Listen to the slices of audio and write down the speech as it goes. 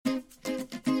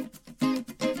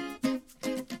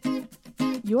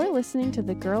You're listening to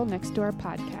the Girl Next Door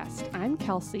podcast. I'm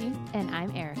Kelsey. And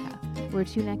I'm Erica. We're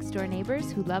two next door neighbors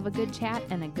who love a good chat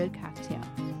and a good cocktail.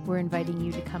 We're inviting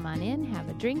you to come on in, have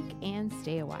a drink, and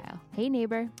stay a while. Hey,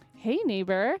 neighbor. Hey,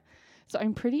 neighbor. So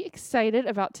I'm pretty excited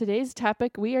about today's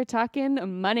topic. We are talking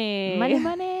money.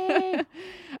 Money.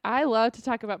 I love to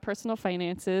talk about personal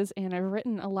finances, and I've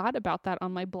written a lot about that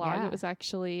on my blog. Yeah. It was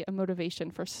actually a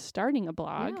motivation for starting a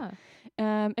blog. Yeah.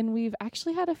 And we've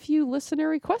actually had a few listener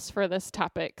requests for this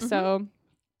topic. So,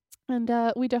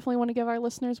 and we definitely want to give our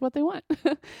listeners what they want.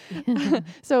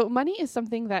 So money is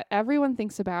something that everyone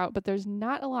thinks about, but there's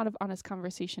not a lot of honest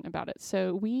conversation about it.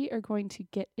 So we are going to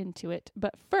get into it.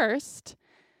 But first,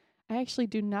 I actually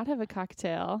do not have a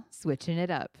cocktail. Switching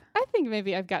it up. I think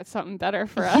maybe I've got something better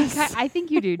for us. I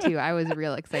think you do too. I was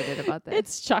real excited about this.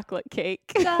 It's chocolate cake.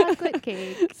 Chocolate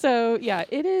cake. So yeah,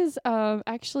 it is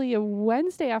actually a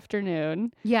Wednesday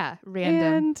afternoon. Yeah,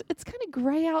 random. And it's kind of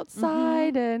gray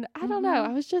outside, and I don't know.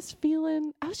 I was just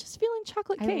feeling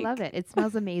chocolate cake. I love it. It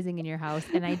smells amazing in your house.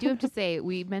 And I do have to say,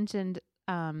 we mentioned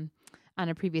on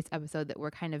a previous episode that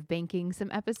we're kind of banking some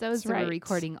episodes. That's so right. we're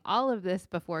recording all of this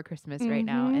before Christmas right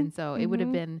now. And so it would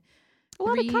have been A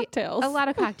lot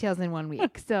of cocktails in 1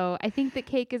 week. So I think that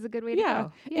cake is a good way to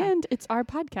go. And it's our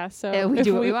podcast, so we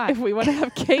do what we want. If we want to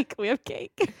have cake, we have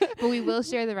cake. But we will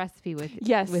share the recipe with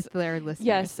their listeners.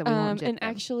 Yes, so we won't jip and them.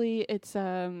 actually, it's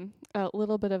a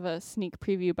little bit of a sneak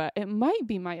preview, but it might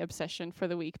be my obsession for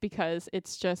the week because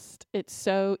it's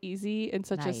so easy and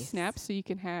such a snap. So you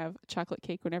can have chocolate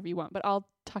cake whenever you want. But I'll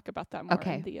talk about that more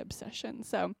in the obsession.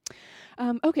 So,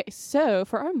 okay. So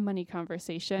for our money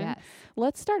conversation,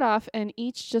 let's start off and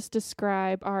each just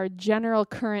describe our general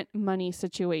current money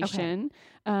situation.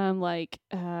 Like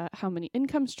how many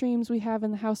income streams we have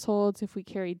in the households, if we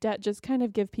carry debt, just kind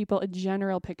of give people a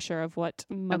general picture of what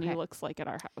money looks like at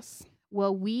our house.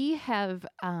 Well, we have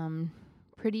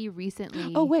pretty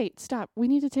recently. Oh, wait, stop. We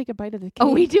need to take a bite of the cake.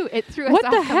 Oh, we do. It threw us What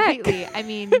off the heck? completely. I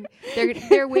mean,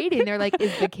 they're waiting. They're like,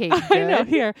 is the cake good? I know.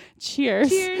 Here. Cheers.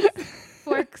 Cheers.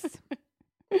 Forks.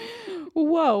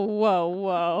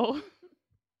 Whoa.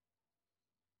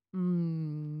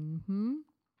 Mm-hmm.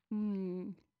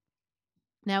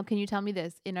 Now, can you tell me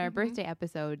this? In our birthday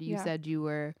episode, you said you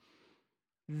were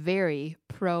very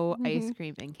pro ice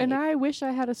cream and cake. And I wish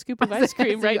I had a scoop of ice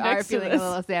cream so right you next to are feeling this. a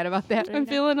little sad about that. I'm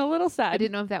feeling a little sad. I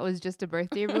didn't know if that was just a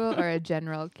birthday rule or a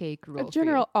general cake rule. A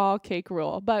general all cake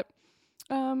rule, but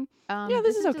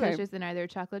this is okay. Delicious. And are there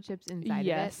chocolate chips inside of it?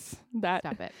 Yes,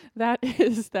 Stop it. that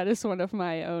is one of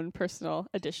my own personal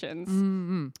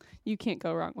additions. You can't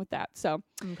go wrong with that. So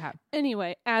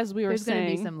anyway, as we were saying, there's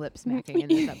going to be some lip smacking in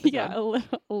this episode. Yeah,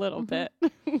 a little bit.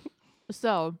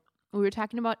 So we were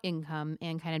talking about income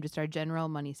and kind of just our general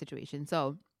money situation.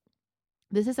 So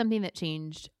this is something that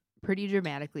changed pretty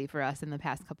dramatically for us in the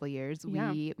past couple of years.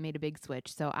 Yeah. We made a big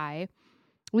switch. So I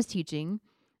was teaching,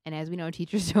 and as we know,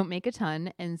 teachers don't make a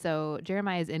ton. And so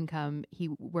Jeremiah's income, he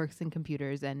works in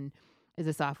computers and is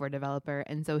a software developer.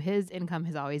 And so his income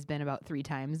has always been about 3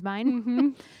 times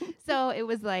mine. So it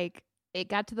was like, it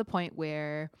got to the point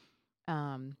where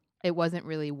it wasn't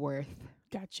really worth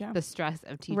the stress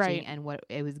of teaching and what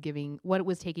it was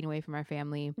taking away from our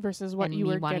family versus what and you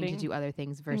me were wanting getting to do other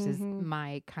things versus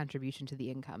my contribution to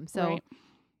the income. So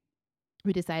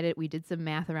we did some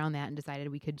math around that and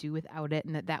decided we could do without it,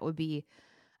 and that would be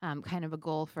kind of a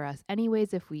goal for us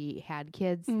anyways if we had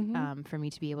kids, for me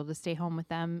to be able to stay home with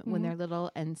them when they're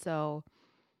little. And so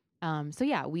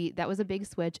that was a big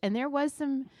switch, and it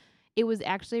was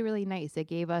actually really nice. It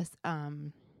gave us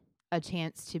a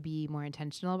chance to be more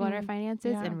intentional about our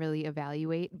finances and really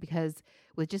evaluate, because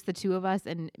with just the two of us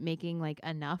and making like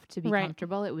enough to be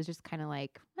comfortable, it was just kind of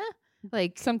like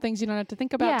some things you don't have to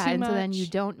think about too much. So then you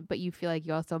don't, but you feel like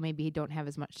you also maybe don't have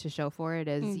as much to show for it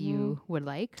as you would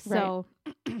like. So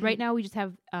right now we just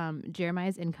have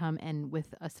Jeremiah's income, and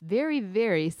with a very,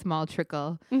 very small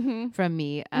trickle from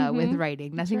me with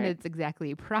writing. Nothing that's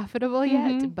exactly profitable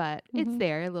yet, but it's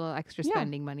there, a little extra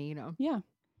spending money, you know. Yeah.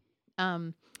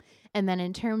 And then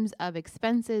in terms of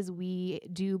expenses, we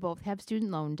do both have student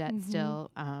loan debt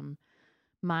still.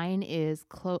 Mine is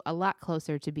a lot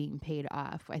closer to being paid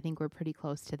off. I think we're pretty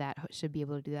close to that. Should be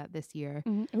able to do that this year.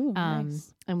 Ooh,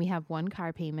 nice. And we have one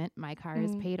car payment. My car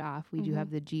is paid off. We do have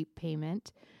the Jeep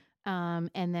payment. And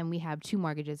then we have 2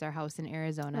 mortgages, our house in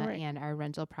Arizona and our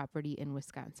rental property in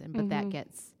Wisconsin. But that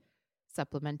gets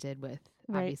supplemented with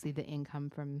obviously the income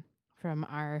from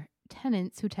our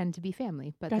tenants who tend to be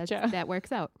family, but that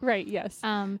works out. Right. Yes.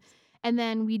 And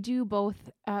then we do both.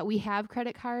 We have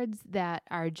credit cards that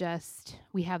are just,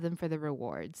 we have them for the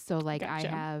rewards. So like Gotcha. I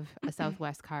have a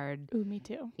Southwest card. Ooh, me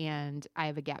too. And I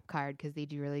have a Gap card because they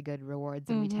do really good rewards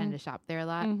and we tend to shop there a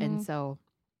lot. And so,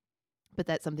 but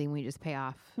that's something we just pay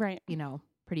off, right,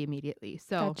 pretty immediately.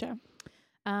 So, gotcha.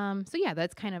 So yeah,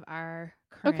 that's kind of our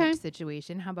current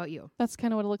situation. How about you? That's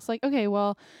kind of what it looks like. Okay,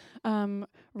 well,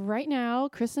 right now,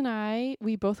 Chris and I,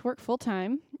 we both work full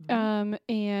time,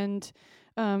 and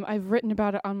I've written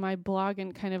about it on my blog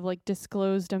and kind of like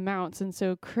disclosed amounts. And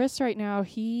so Chris right now,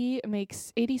 he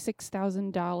makes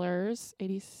 $86,000.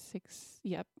 86.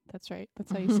 Yep, that's right.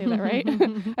 That's how you say that, right?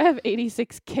 I have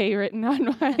 86K written on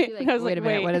my. I was wait a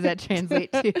minute. What does that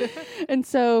translate to? And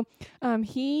so,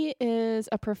 he is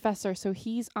a professor. So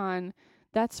he's on.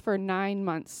 That's for 9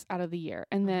 months out of the year.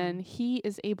 And then he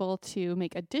is able to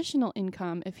make additional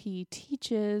income if he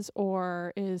teaches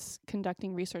or is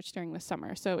conducting research during the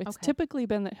summer. So it's typically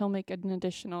been that he'll make an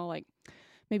additional, like,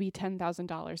 maybe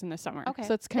 $10,000 in the summer. Okay.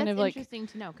 So it's kind of like interesting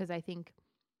to know because I think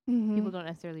people don't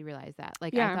necessarily realize that.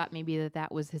 Like I thought maybe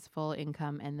that was his full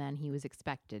income and then he was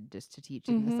expected just to teach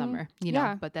in the summer,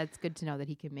 know, but that's good to know that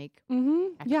he can make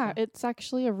extra. Yeah, it's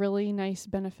actually a really nice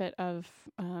benefit of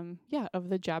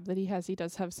the job that he has. He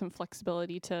does have some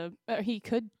flexibility to he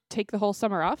could take the whole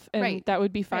summer off and that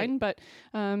would be fine, but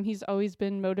he's always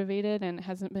been motivated and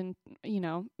hasn't been,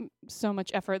 so much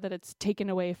effort that it's taken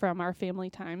away from our family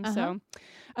time. So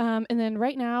and then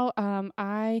right now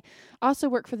I also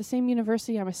work for the same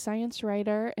university. I'm a science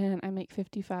writer and I make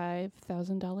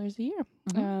 $55,000 a year.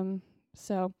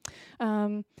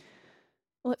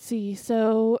 Let's see.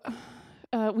 So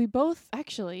we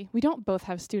don't both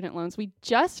have student loans. We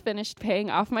just finished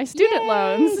paying off my student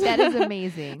loans. That is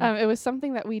amazing. It was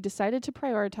something that we decided to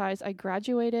prioritize. I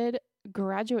graduated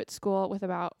graduate school with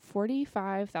about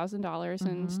 $45,000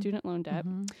 in student loan debt.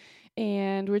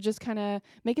 And we're just kind of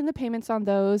making the payments on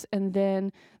those. And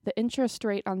then the interest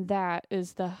rate on that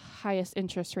is the highest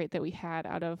interest rate that we had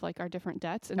out of like our different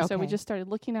debts. And so we just started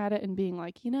looking at it and being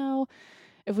like,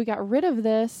 if we got rid of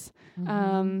this,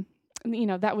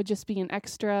 that would just be an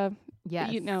extra,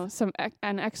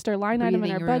 an extra line item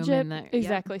in our budget.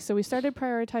 Exactly. So we started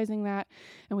prioritizing that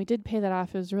and we did pay that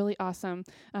off. It was really awesome.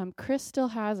 Chris still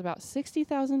has about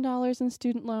 $60,000 in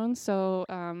student loans. So,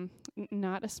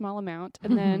 not a small amount.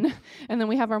 And then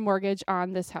we have our mortgage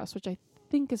on this house, which I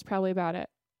think is probably about at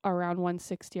around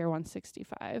 160 or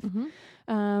 165.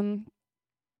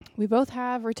 We both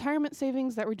have retirement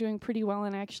savings that we're doing pretty well.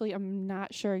 And actually, I'm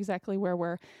not sure exactly where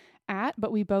we're at,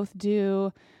 but we both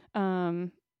do,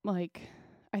 we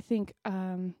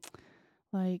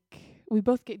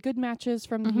both get good matches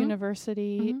from the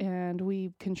university and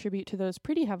we contribute to those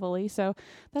pretty heavily. So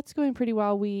that's going pretty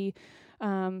well. We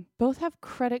both have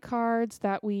credit cards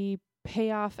that we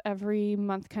pay off every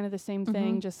month, kind of the same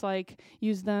thing, just like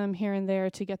use them here and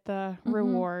there to get the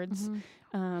rewards.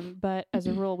 But as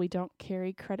a rule, we don't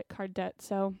carry credit card debt.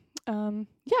 So I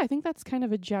think that's kind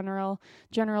of a general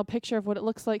picture of what it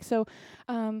looks like. So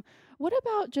what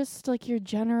about just like your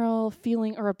general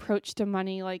feeling or approach to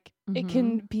money? Like it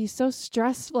can be so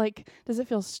stressful. Like, does it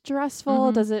feel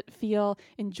stressful? Does it feel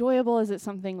enjoyable? Is it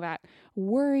something that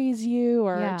worries you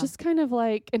or just kind of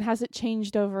like, and has it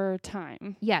changed over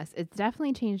time? Yes, it's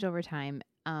definitely changed over time.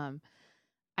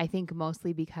 I think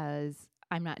mostly because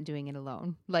I'm not doing it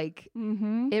alone. Like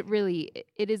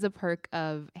it is a perk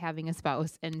of having a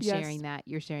spouse and sharing that.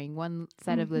 You're sharing one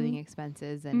set of living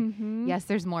expenses and yes,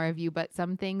 there's more of you, but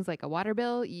some things like a water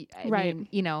bill, I mean,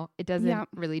 it doesn't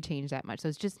really change that much. So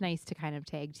it's just nice to kind of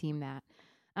tag team that.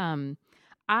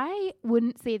 I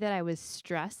wouldn't say that I was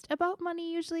stressed about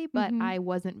money usually, but I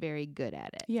wasn't very good at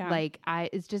it. Yeah. Like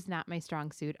it's just not my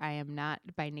strong suit. I am not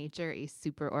by nature a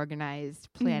super organized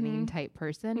planning type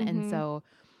person. And so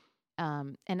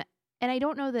and I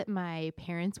don't know that my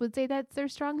parents would say that's their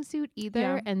strong suit either.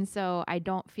 Yeah. And so I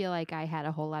don't feel like I had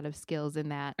a whole lot of skills in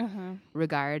that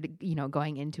regard,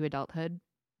 going into adulthood.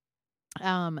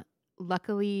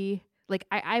 Luckily, like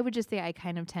I would just say I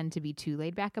kind of tend to be too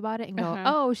laid back about it and go,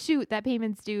 oh shoot, that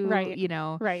payment's due, right.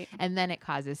 Right. And then it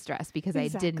causes stress because I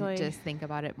didn't just think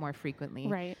about it more frequently.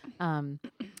 Right.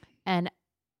 And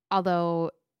although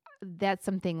that's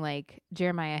something like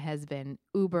Jeremiah has been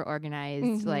uber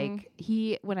organized. Like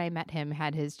when I met him,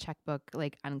 had his checkbook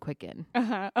like on Quicken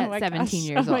at 17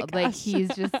 years old. Like he's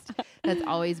just, that's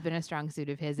always been a strong suit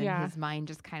of his and his mind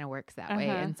just kind of works that way.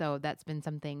 And so that's been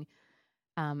something,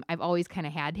 I've always kind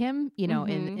of had him,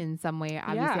 in some way.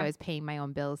 Obviously I was paying my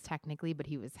own bills technically, but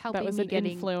he was helping me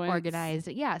getting organized.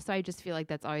 Yeah. So I just feel like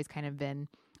that's always kind of been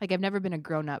like, I've never been a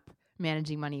grown up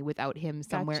managing money without him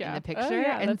somewhere in the picture. Oh,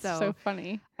 yeah, and that's so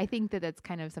funny. I think that that's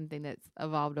kind of something that's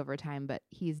evolved over time, but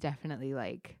he's definitely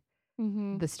like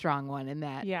the strong one in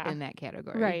that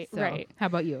category. Right, so, right. How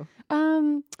about you?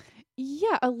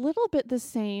 Yeah, a little bit the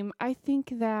same. I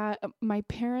think that my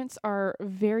parents are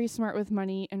very smart with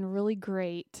money and really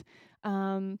great.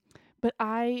 But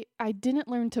I didn't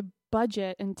learn to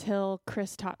budget until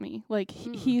Chris taught me. Like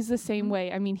he's the same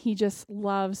way. I mean, he just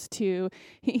loves to,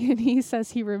 he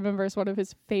says he remembers one of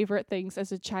his favorite things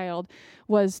as a child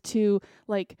was to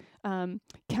like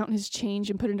count his change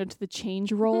and put it into the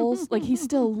change rolls. Like he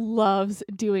still loves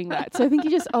doing that. So I think he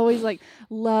just always like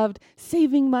loved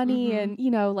saving money and, you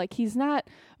know, like he's not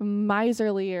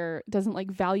miserly or doesn't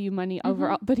like value money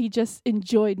overall, but he just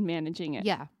enjoyed managing it.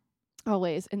 Yeah.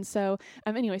 Always. And so,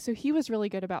 anyway, so he was really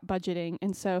good about budgeting.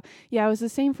 And so, yeah, it was the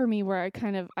same for me where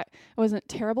I wasn't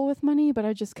terrible with money, but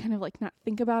I just kind of like not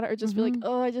think about it or just be like,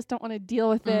 oh, I just don't want to deal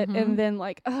with it. And then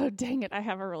like, oh, dang it, I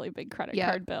have a really big credit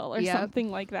card bill or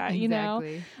something like that, you know?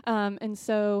 And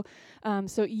so,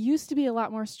 so it used to be a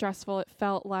lot more stressful. It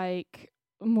felt like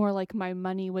more like my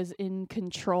money was in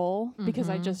control because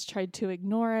I just tried to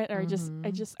ignore it or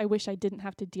I wish I didn't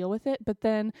have to deal with it. But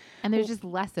then and there's just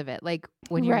less of it, like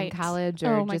when you're in college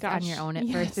or just on your own at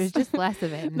first, there's just less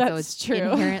of it. And That's so it's true.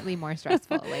 Inherently more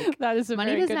stressful. Like that is a money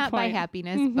very does good not point. buy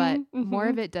happiness, but more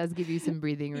of it does give you some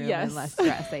breathing room and less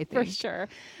stress, I think. For sure.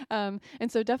 And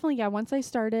so definitely, yeah, once I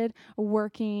started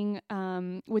working,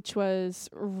 which was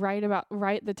right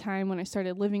the time when I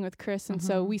started living with Chris. And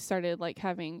so we started like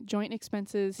having joint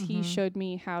expenses. He showed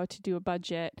me how to do a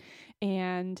budget.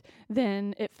 And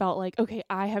then it felt like, okay,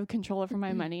 I have control over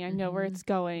my money. I know where it's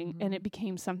going. And it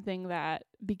became something that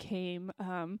became,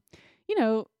 I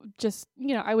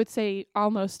would say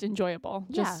almost enjoyable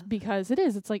just because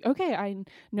it's like, okay, I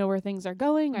know where things are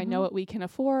going. I know what we can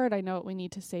afford. I know what we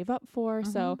need to save up for.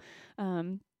 So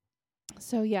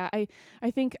yeah, I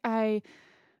think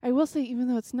I will say, even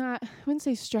though it's not, I wouldn't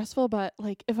say stressful, but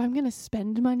like if I'm going to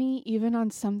spend money, even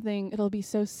on something, it'll be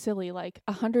so silly, like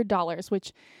 $100,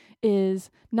 which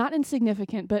is not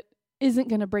insignificant, but isn't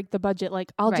going to break the budget.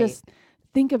 Like I'll just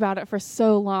think about it for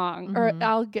so long or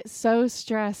I'll get so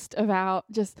stressed about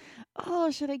just, oh,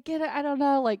 should I get it? I don't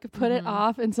know, like put it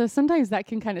off. And so sometimes that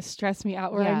can kind of stress me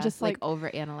out where I'm just like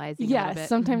overanalyzing. Yes.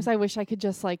 Sometimes I wish I could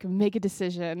just like make a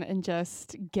decision and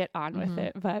just get on with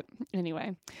it. But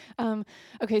anyway,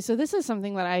 okay. So this is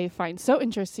something that I find so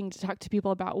interesting to talk to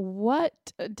people about. What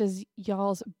does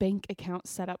y'all's bank account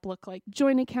setup look like?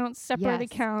 Joint accounts, separate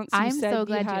accounts? I'm so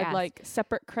glad you had like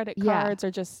separate credit cards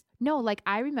or just... No, like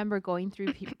I remember going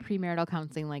through premarital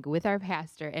counseling, like with our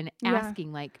pastor and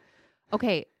asking like,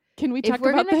 okay, can we talk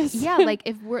about this? Yeah. Like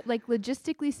if we're like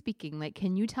logistically speaking, like,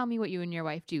 can you tell me what you and your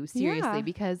wife do? Seriously. Yeah.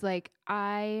 Because like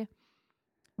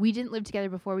we didn't live together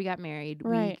before we got married.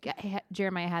 Right.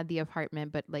 Jeremiah had the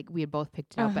apartment, but like we had both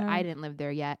picked it up, but I didn't live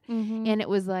there yet. And it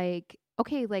was like,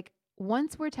 okay, like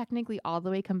once we're technically all the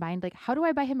way combined, like how do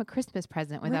I buy him a Christmas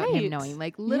present without him knowing?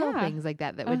 Like little things like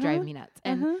that would drive me nuts.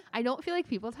 And I don't feel like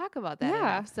people talk about that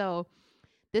enough. So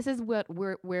this is where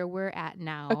we're at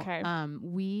now. Okay.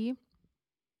 We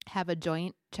have a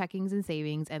joint checkings and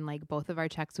savings, and like both of our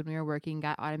checks when we were working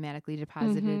got automatically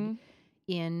deposited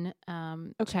in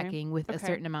checking with a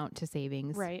certain amount to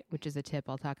savings, which is a tip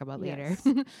I'll talk about later.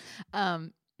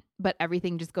 But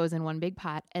everything just goes in one big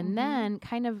pot. And then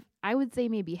kind of, I would say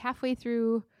maybe halfway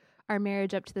through our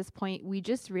marriage up to this point, we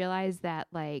just realized that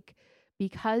like,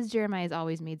 because Jeremiah has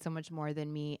always made so much more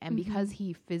than me, and because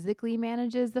he physically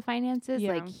manages the finances,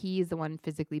 like he's the one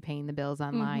physically paying the bills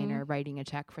online or writing a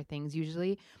check for things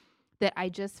usually, that I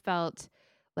just felt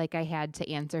like I had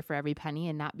to answer for every penny,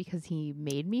 and not because he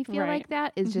made me feel like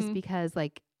that. It's just because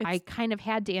like I kind of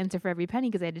had to answer for every penny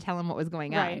because I had to tell him what was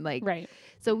going on. Like,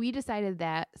 so we decided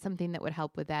that something that would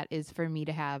help with that is for me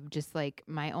to have just like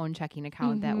my own checking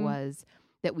account that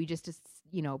we just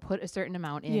put a certain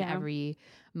amount in every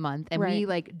month. And we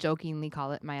like jokingly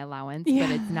call it my allowance,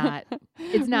 but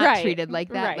it's not treated like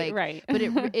that. But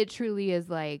it truly is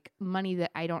like money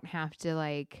that I don't have to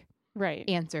like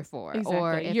answer for. Exactly.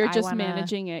 Or if you're just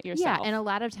managing it yourself. Yeah. And a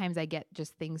lot of times I get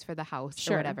just things for the house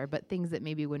or whatever, but things that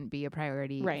maybe wouldn't be a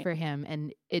priority for him.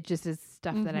 And it just is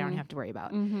stuff that I don't have to worry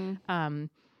about.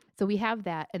 So we have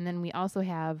that. And then we also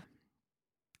have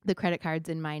the credit cards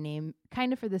in my name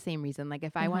kind of for the same reason. Like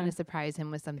if I want to surprise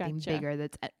him with something bigger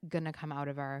that's going to come out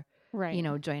of our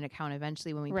joint account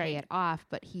eventually when we pay it off,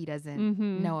 but he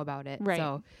doesn't know about it.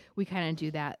 So we kind of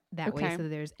do that way.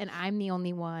 So and I'm the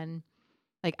only one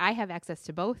like I have access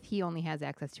to both. He only has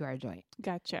access to our joint.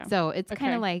 Gotcha. So it's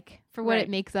kind of like for what it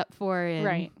makes up for.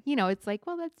 And, it's like,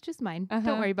 well, that's just mine.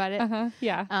 Don't worry about it.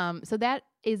 Yeah. So that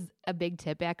is a big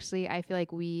tip, actually. I feel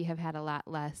like we have had a lot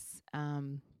less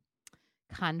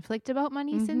conflict about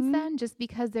money since then, just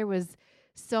because there was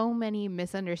so many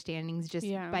misunderstandings just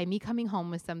by me coming home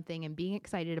with something and being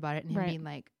excited about it and him being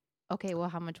like, okay, well,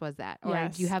 how much was that? Or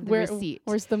do you have the receipt?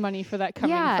 Where's the money for that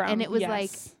coming from? And it was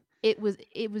like, it was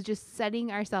just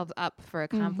setting ourselves up for a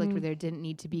conflict where there didn't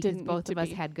need to be, because both of us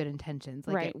had good intentions.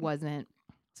 Like it wasn't.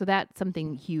 So that's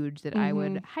something huge that I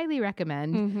would highly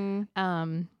recommend.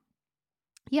 And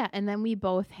then we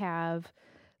both have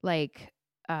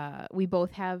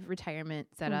retirement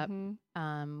set up.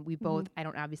 We both, I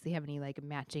don't obviously have any like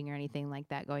matching or anything like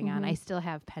that going on. I still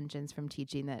have pensions from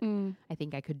teaching that I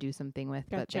think I could do something with,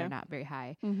 but they're not very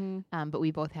high. But we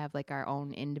both have like our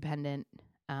own independent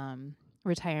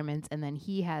retirements. And then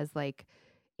he has like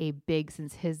a big,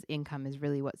 since his income is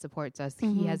really what supports us,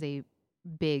 he has a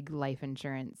big life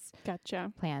insurance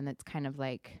plan that's kind of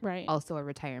like also a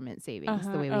retirement savings,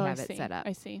 the way we have it set up.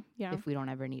 I see. Yeah. If we don't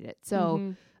ever need it.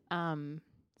 So,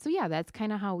 so yeah, that's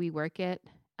kind of how we work it.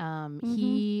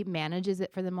 He manages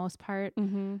it for the most part.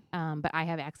 But I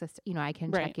have access to, I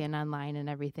can check in online and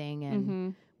everything,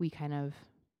 and we kind of,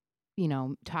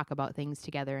 talk about things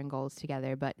together and goals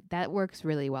together, but that works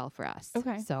really well for us.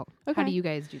 Okay. So how do you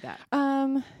guys do that?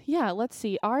 Yeah, let's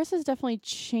see. Ours has definitely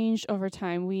changed over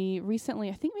time. We recently,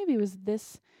 I think maybe it was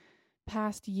this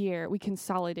past year, we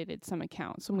consolidated some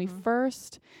accounts. When we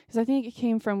first, because I think it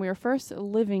came from, we were first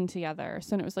living together.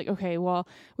 So it was like, okay, well,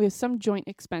 we have some joint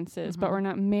expenses, but we're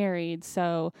not married.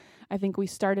 So I think we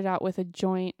started out with a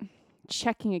joint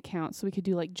checking account so we could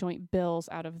do like joint bills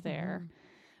out of there.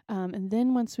 And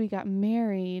then once we got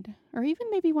married, or even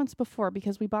maybe once before,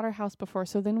 because we bought our house before,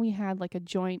 so then we had like a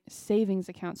joint savings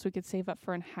account so we could save up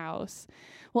for a house.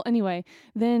 Well, anyway,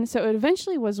 then, so it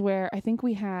eventually was where I think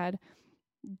we had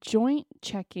joint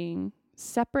checking,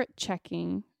 separate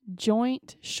checking,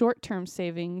 joint short-term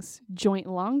savings, joint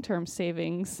long-term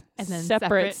savings, and then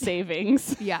separate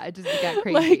savings. Yeah, it just got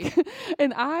crazy.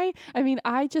 And I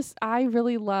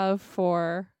really love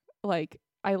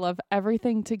I love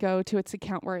everything to go to its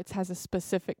account where it has a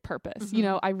specific purpose.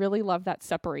 I really love that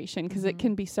separation, because it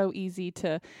can be so easy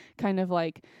to kind of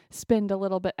like spend a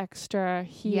little bit extra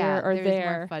here or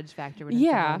there. More fudge factor when it's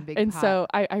in one big pot. So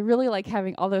I really like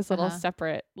having all those little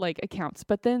separate like accounts.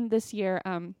 But then this year,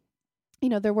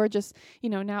 there were just,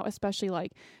 now especially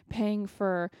like paying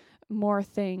for more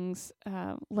things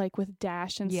like with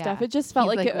Dash and stuff. It just felt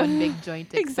like one big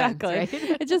joint expense, exactly. Right?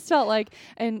 It just felt like,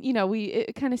 and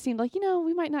it kind of seemed like,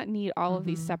 we might not need all of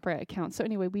these separate accounts. So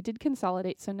anyway, we did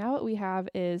consolidate. So now what we have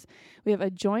is we have a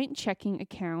joint checking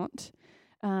account.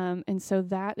 And so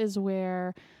that is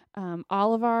where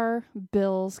all of our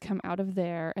bills come out of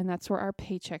there, and that's where our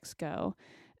paychecks go.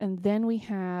 And then we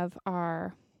have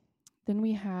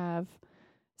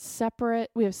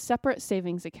separate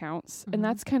savings accounts, and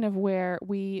that's kind of where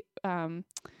we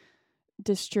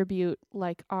distribute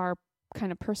like our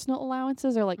kind of personal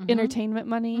allowances, or like entertainment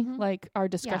money, like our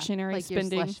discretionary like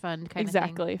spending, your slush fund kind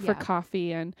exactly of thing. For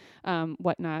coffee and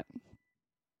whatnot.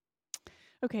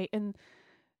 Okay, and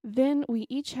then we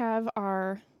each have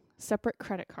our separate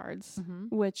credit cards,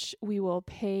 which we will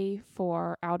pay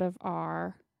for out of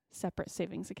our separate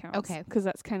savings accounts. Okay, because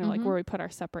that's kind of like where we put our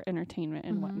separate entertainment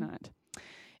and whatnot.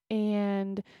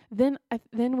 And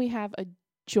then we have a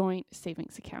joint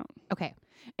savings account. Okay.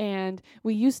 And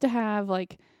we used to have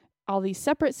like all these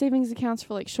separate savings accounts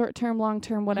for like short-term,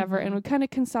 long-term, whatever. And we kind of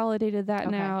consolidated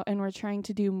that now. And we're trying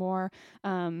to do more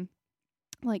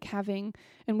like having,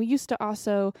 and we used to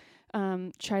also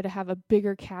try to have a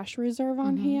bigger cash reserve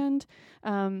on hand.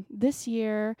 This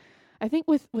year, I think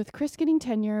with Chris getting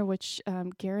tenure, which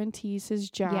guarantees his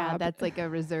job. Yeah, that's like a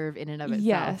reserve in and of itself,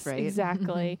 yes, right?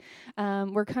 Exactly.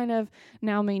 We're kind of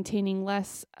now maintaining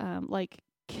less like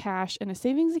cash in a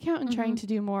savings account and trying to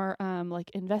do more like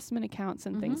investment accounts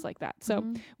and things like that. So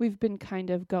we've been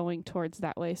kind of going towards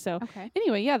that way. So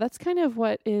anyway, yeah, that's kind of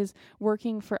what is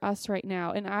working for us right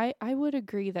now. And I would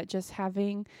agree that just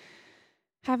having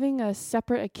a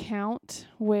separate account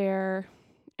where...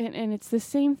 And it's the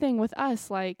same thing with us.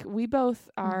 Like we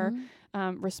both are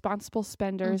responsible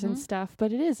spenders and stuff,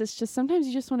 but it's just sometimes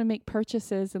you just want to make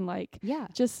purchases and like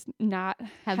just not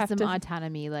have some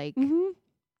autonomy, like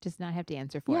just not have to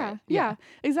answer for it. Yeah,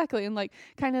 exactly. And like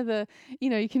kind of the,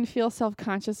 you can feel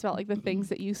self-conscious about like the things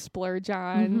that you splurge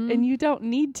on and you don't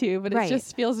need to, but it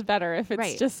just feels better if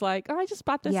it's just like, oh, I just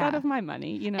bought this out of my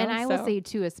money, And I will say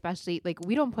too, especially like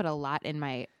we don't put a lot in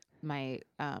my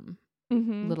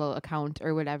little account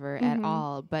or whatever at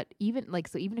all. But even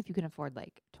if you can afford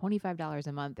like $25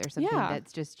 a month or something,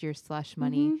 that's just your slush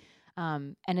money.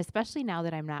 And especially now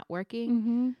that I'm not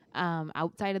working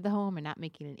outside of the home and not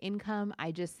making an income,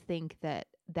 I just think that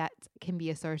can be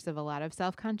a source of a lot of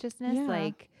self-consciousness.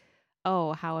 Like,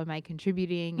 oh, how am I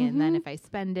contributing? And then if I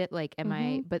spend it, like,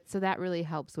 but so that really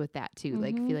helps with that too.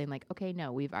 Like feeling like, okay,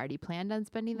 no, we've already planned on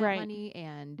spending that money,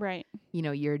 and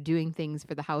you're doing things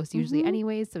for the house usually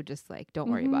anyways. So just like,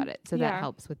 don't worry about it. So that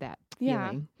helps with that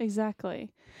feeling. Exactly.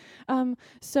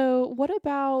 So what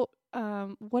about,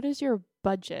 what is your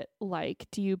budget like?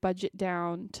 Do you budget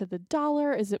down to the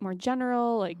dollar? Is it more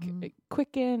general, like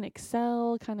Quicken,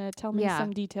 Excel? Kind of tell me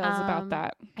some details about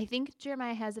that. I think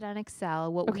Jeremiah has it on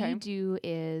Excel. What we do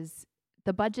is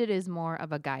the budget is more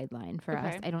of a guideline for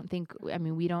us.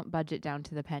 We don't budget down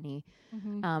to the penny.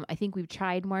 I think we've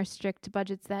tried more strict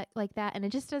budgets like that, and it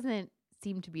just doesn't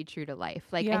seem to be true to life.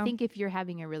 Like, I think if you're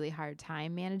having a really hard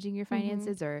time managing your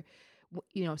finances, or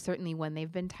certainly when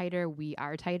they've been tighter, we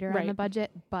are tighter on the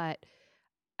budget. But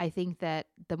I think that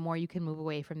the more you can move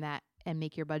away from that and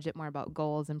make your budget more about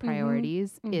goals and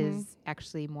priorities is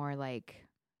actually more like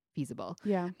feasible.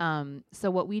 Yeah.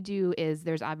 So what we do is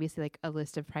there's obviously like a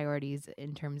list of priorities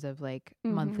in terms of like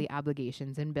monthly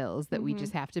obligations and bills that we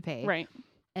just have to pay. Right.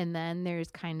 And then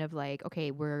there's kind of like,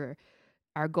 okay,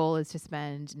 our goal is to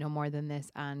spend no more than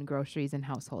this on groceries and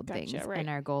household things. Right. And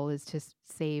our goal is to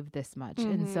save this much.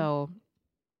 And so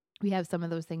we have some of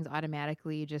those things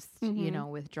automatically just,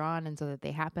 withdrawn, and so that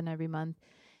they happen every month.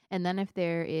 And then if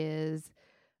there is,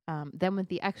 then with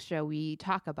the extra, we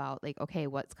talk about like, okay,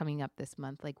 what's coming up this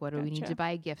month? Like, what do we need to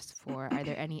buy gifts for? Are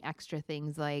there any extra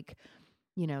things like,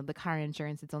 the car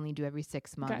insurance, it's only due every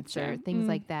 6 months or things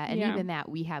like that. And even that,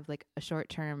 we have like a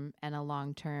short-term and a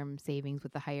long-term savings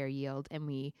with a higher yield, and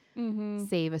we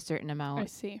save a certain amount. I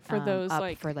see. For those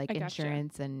for like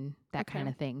insurance and that kind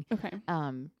of thing. Okay.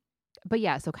 But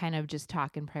yeah, so kind of just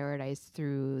talk and prioritize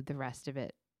through the rest of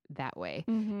it that way.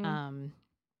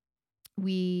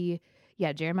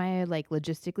 Jeremiah like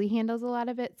logistically handles a lot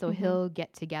of it. So he'll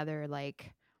get together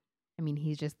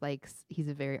he's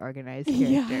a very organized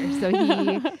character. So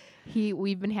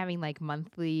we've been having like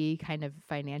monthly kind of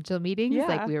financial meetings.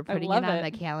 Like we were putting it on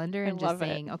the calendar and just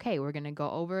saying, okay, we're going to go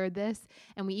over this.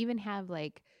 And we even have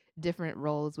like different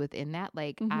roles within that.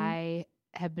 Like I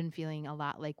have been feeling a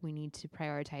lot like we need to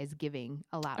prioritize giving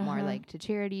a lot more, like to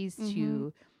charities,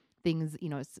 to things,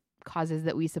 causes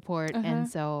that we support. And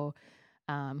so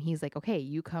he's like, okay,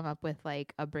 you come up with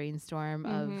like a brainstorm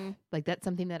of like, that's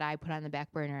something that I put on the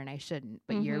back burner and I shouldn't,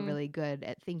 but you're really good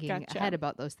at thinking ahead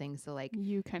about those things. So like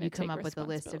you come up with a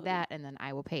list of that, and then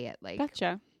I will pay it. Like,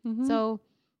 so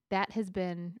that has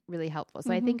been really helpful.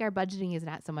 So I think our budgeting is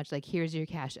not so much like, here's your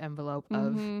cash envelope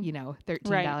of,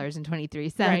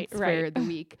 $13.23 for the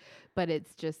week, but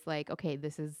it's just like, okay,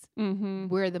 this is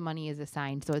where the money is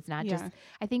assigned. So it's not just,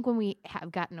 I think when we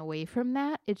have gotten away from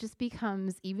that, it just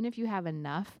becomes, even if you have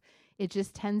enough, it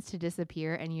just tends to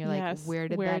disappear. And you're like, where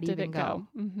did that even go?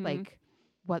 Like,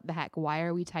 what the heck? Why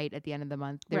are we tight at the end of the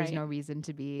month? There's no reason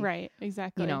to be. Right.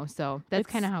 Exactly. So that's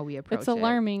kind of how we approach it. It's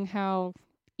alarming how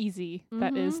easy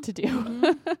that is to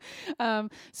do.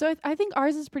 So I think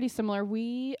ours is pretty similar.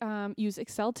 We use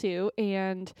Excel too,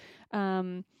 and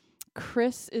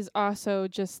Chris is also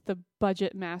just the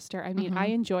budget master. I mean, I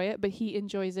enjoy it, but he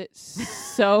enjoys it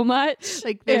so much.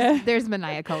 Like there's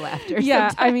maniacal laughter. Yeah,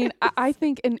 sometimes. I mean, I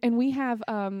think, and we have,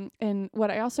 and what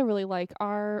I also really like,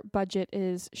 our budget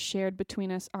is shared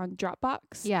between us on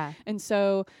Dropbox. Yeah. And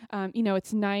so,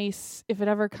 it's nice if it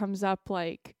ever comes up,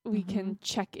 like we can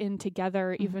check in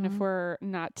together, even if we're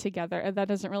not together. And that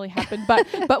doesn't really happen.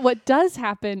 But what does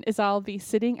happen is I'll be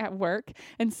sitting at work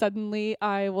and suddenly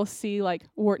I will see like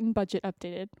Wharton budget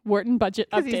updated.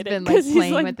 Because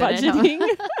he's like budgeting.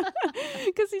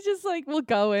 Because he just like will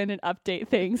go in and update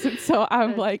things. And so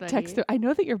I'm text him, I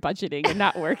know that you're budgeting and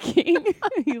not working.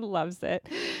 He loves it.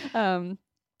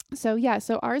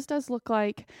 So ours does look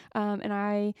like, and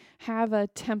I have a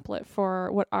template for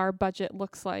what our budget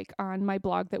looks like on my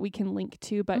blog that we can link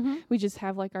to, but we just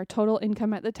have like our total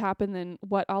income at the top and then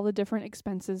what all the different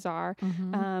expenses are.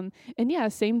 And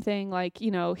same thing, like,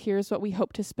 here's what we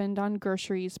hope to spend on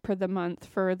groceries per the month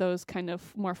for those kind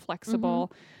of more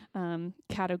flexible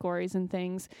categories and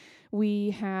things.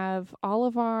 We have all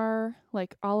of our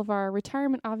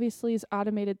retirement obviously is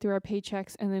automated through our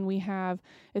paychecks. And then we have,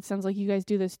 it sounds like you guys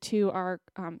do this too, our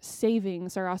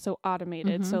savings are also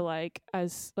automated. So like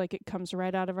it comes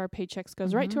right out of our paychecks,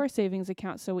 goes right to our savings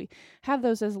account. So we have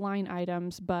those as line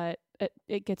items, but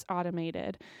it gets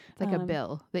automated. It's like a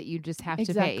bill that you just have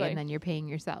to pay, and then you're paying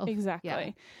yourself.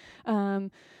 Exactly.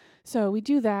 So we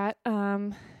do that.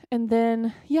 And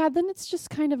then it's just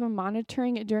kind of a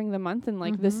monitoring it during the month. And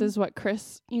like, this is what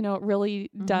Chris,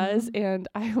 really does. And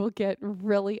I will get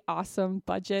really awesome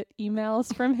budget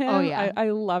emails from him. Oh, yeah.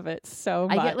 I love it so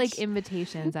much. I get like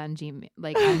invitations on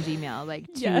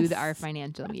Gmail, to our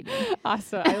financial meeting.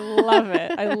 Awesome. I love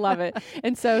it. I love it.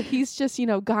 And so he's just,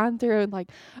 gone through and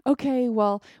like, okay,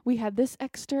 well, we had this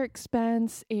extra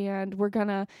expense and we're going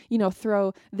to,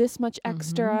 throw this much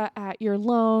extra at your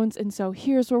loans. And so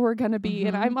here's where we're going to be.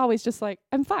 And I'm always just like,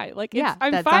 I'm fine. Like,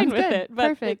 I'm fine with good. it. But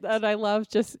Perfect. And I love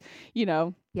just,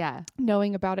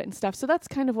 knowing about it and stuff. So that's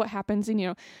kind of what happens.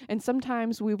 And, and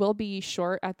sometimes we will be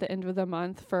short at the end of the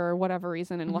month for whatever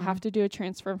reason. And we'll have to do a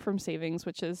transfer from savings,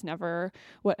 which is never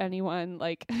what anyone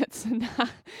like. It's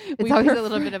not. It's always a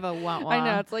little bit of a wah-wah. I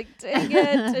know. It's like, dang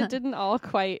it. It didn't all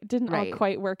quite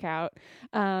work out.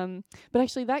 But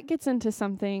actually that gets into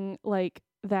something like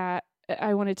that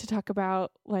I wanted to talk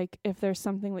about, like if there's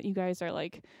something that you guys are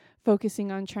like focusing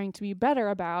on trying to be better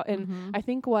about. And I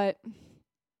think what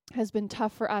has been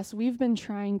tough for us, we've been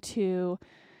trying to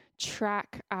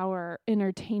track our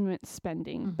entertainment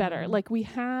spending better. Like we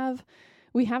have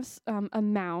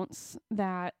amounts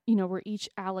that, we're each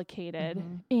allocated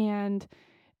and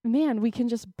man, we can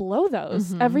just blow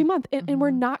those every month. And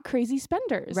we're not crazy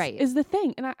spenders, right? Is the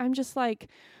thing. And I'm just like,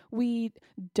 we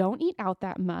don't eat out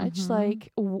that much.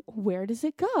 Like, where does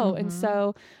it go? And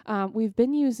so we've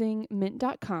been using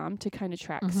mint.com to kind of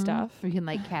track stuff. We can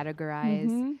like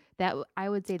categorize that. I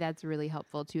would say that's really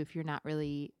helpful too if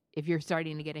you're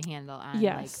starting to get a handle on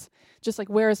just like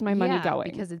where is my money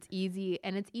going? Because it's easy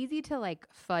to like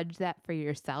fudge that for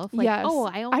yourself. Like, I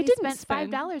only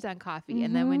spent $5 on coffee.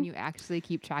 And then when you actually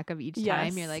keep track of each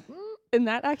time, you're like, And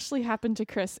that actually happened to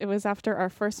Chris. It was after our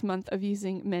first month of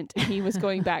using Mint, and he was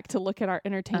going back to look at our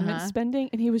entertainment spending,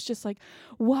 and he was just like,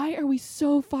 why are we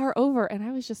so far over? And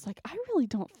I was just like, I really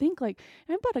don't think, like,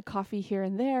 I bought a coffee here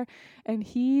and there. And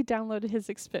he downloaded his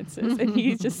expenses, and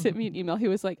he just sent me an email. He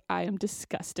was like, I am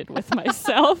disgusted with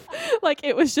myself. Like,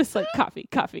 it was just like coffee.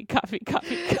 That's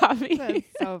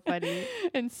so funny.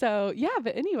 And so,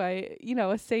 but anyway,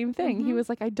 same thing. He was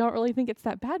like, I don't really think it's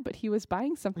that bad, but he was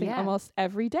buying something almost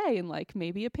every day, and like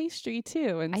maybe a pastry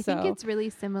too. And I think it's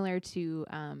really similar to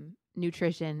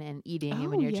nutrition and eating. And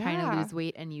when you're trying to lose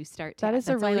weight and you start to, that is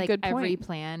a really good point. Every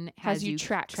plan has you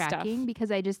tracking stuff.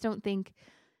 Because I don't think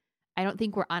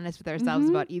we're honest with ourselves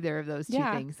about either of those two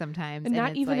things sometimes. And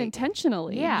not even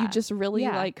intentionally. Yeah. You just really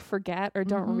like forget or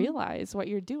don't realize what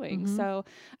you're doing. So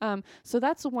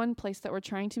that's one place that we're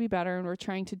trying to be better, and we're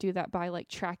trying to do that by like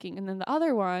tracking. And then the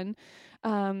other one,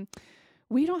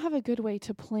 we don't have a good way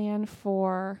to plan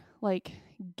for like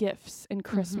gifts and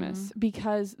Christmas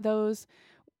because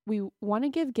we want to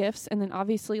give gifts, and then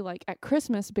obviously like at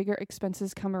Christmas bigger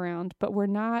expenses come around, but we're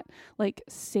not like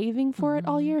saving for it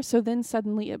all year. So then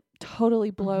suddenly it totally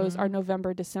blows our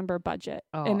November, December budget.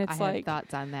 And it's I have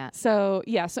thoughts on that. So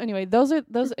so anyway, those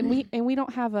and we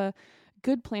don't have a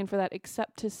good plan for that,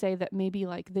 except to say that maybe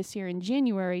like this year in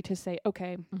January to say,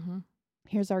 okay,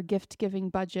 here's our gift giving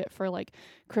budget for like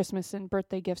Christmas and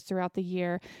birthday gifts throughout the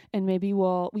year. And maybe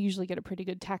we usually get a pretty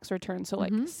good tax return. So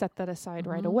like set that aside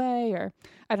right away, or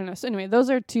I don't know. So anyway, those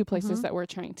are two places that we're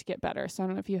trying to get better. So I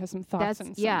don't know if you have some thoughts.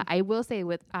 I will say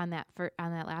on that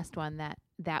last one,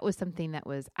 that was something that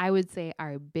was, I would say,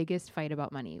 our biggest fight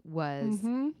about money was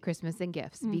Christmas and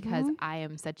gifts, because I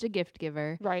am such a gift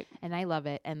giver. Right. And I love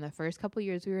it. And the first couple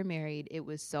years we were married, it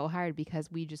was so hard because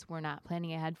we just were not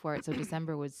planning ahead for it. So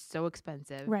December was so expensive.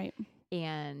 Right.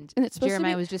 And it's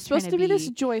Jeremiah was just supposed trying to be this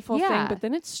joyful thing, but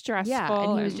then it's stressful. Yeah,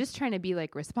 and he was just trying to be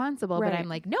like responsible. But I'm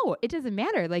like, no, it doesn't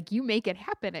matter. Like, you make it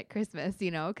happen at Christmas,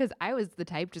 because I was the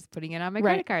type just putting it on my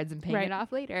credit cards and paying it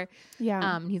off later.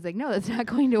 Yeah. He's like, no, that's not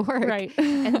going to work. Right.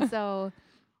 And so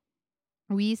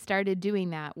we started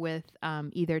doing that with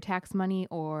either tax money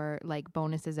or like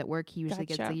bonuses at work. He usually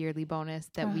gets a yearly bonus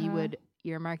that we would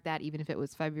earmark that, even if it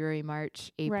was February,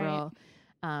 March, April.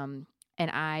 And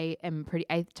I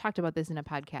talked about this in a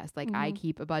podcast. Like, I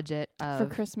keep a budget of for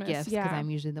Christmas gifts because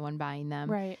I'm usually the one buying them.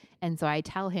 Right. And so I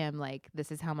tell him, like,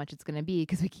 this is how much it's going to be,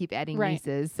 because we keep adding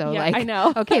nieces. So I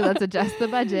know. Okay, let's adjust the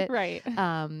budget. Right.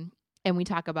 And we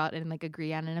talk about it and like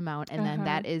agree on an amount, and then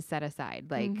that is set aside.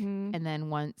 Like, and then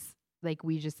once, like,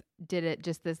 we just did it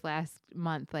just this last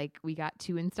month, like we got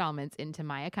 2 installments into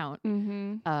my account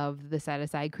of the set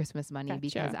aside Christmas money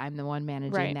because I'm the one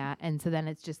managing that. And so then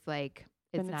it's just like,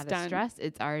 it's not a stress.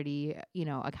 It's already,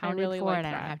 accounted for, and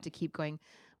I don't have to keep going,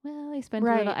 well, I spent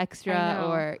a little extra,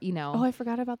 or, oh, I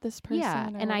forgot about this person. Yeah.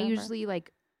 And I usually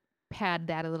like pad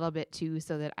that a little bit too,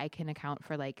 so that I can account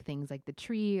for like things like the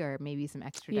tree or maybe some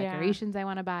extra decorations I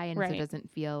want to buy. And so it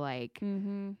doesn't feel like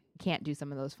can't do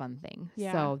some of those fun things.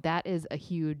 Yeah. So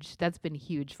that's been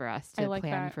huge for us to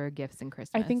plan for gifts and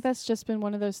Christmas. I think that's just been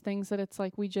one of those things that it's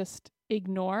like we just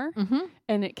ignore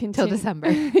and it continues till December.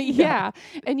 Yeah.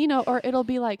 And or it'll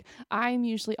be like, I'm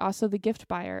usually also the gift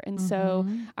buyer. And so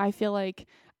I feel like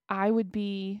I would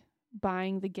be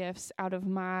buying the gifts out of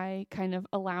my kind of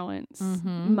allowance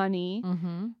money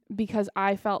because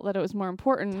I felt that it was more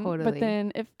important. Totally. But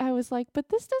then if I was like, but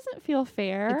this doesn't feel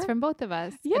fair. It's from both of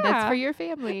us. Yeah. That's for your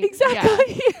family.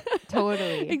 Exactly. Yeah.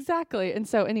 Totally. Exactly. And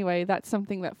so anyway, that's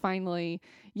something that finally,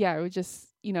 we just,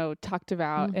 talked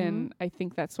about. And I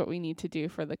think that's what we need to do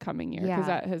for the coming year. Because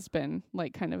that has been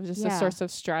like kind of just a source of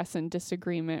stress and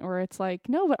disagreement where it's like,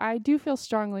 no, but I do feel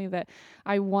strongly that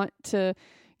I want to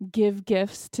give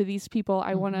gifts to these people.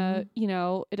 I want to,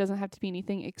 it doesn't have to be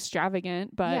anything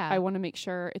extravagant, but I want to make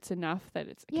sure it's enough that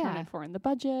it's accounted for in the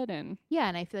budget. And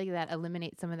and I feel like that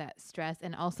eliminates some of that stress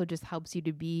and also just helps you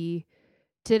to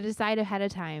decide ahead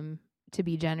of time to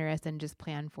be generous and just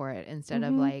plan for it instead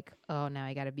of like, oh, now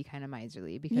I got to be kind of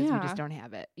miserly because we just don't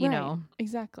have it, you know?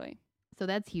 Exactly. So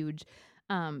that's huge.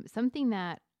 Something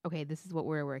that, okay, this is what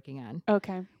we're working on.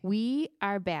 Okay. We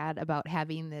are bad about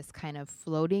having this kind of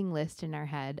floating list in our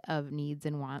head of needs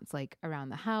and wants, like around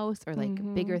the house or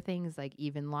like bigger things, like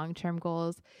even long-term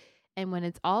goals. And when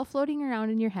it's all floating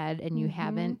around in your head and you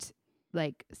haven't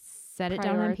like set it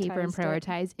down on paper and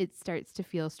prioritize, it starts to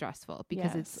feel stressful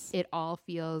because it all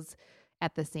feels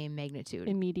at the same magnitude.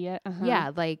 Immediate.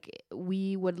 Yeah. Like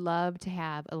we would love to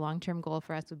have a long-term goal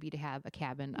for us would be to have a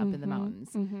cabin up in the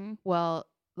mountains. Well,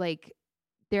 like,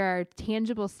 there are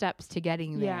tangible steps to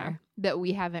getting there that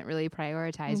we haven't really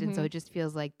prioritized. And so it just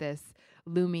feels like this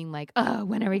looming like, oh,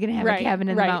 when are we going to have a cabin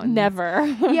in the mountains? Never.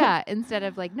 Yeah. Instead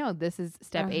of like, no, this is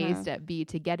step A, step B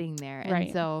to getting there.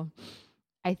 And so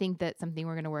I think that something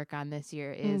we're going to work on this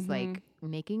year is like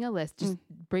making a list, just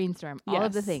brainstorm all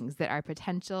of the things that are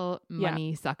potential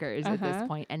money suckers at this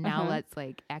point. And now let's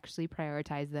like actually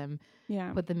prioritize them,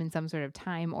 put them in some sort of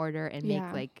time order and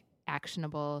make like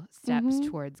actionable steps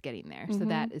towards getting there. So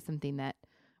that is something that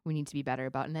we need to be better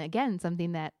about. And again,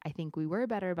 something that I think we were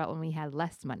better about when we had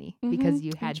less money because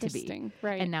you had to be.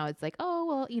 Right. And now it's like,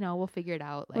 oh, well, we'll figure it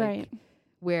out. Like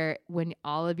where when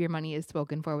all of your money is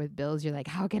spoken for with bills, you're like,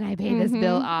 how can I pay this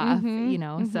bill off?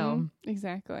 So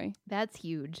exactly. That's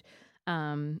huge.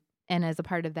 And as a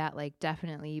part of that, like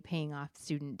definitely paying off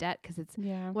student debt because it's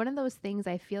one of those things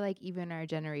I feel like even our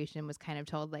generation was kind of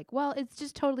told like, well, it's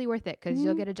just totally worth it because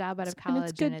you'll get a job out of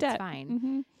college and it's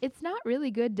fine. It's not really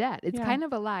good debt. It's kind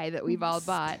of a lie that we've all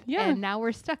bought and now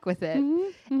we're stuck with it.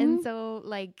 And so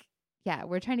like,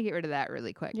 we're trying to get rid of that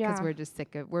really quick because we're just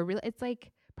sick of, it's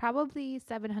like probably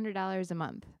 $700 a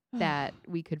month that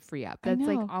we could free up. That's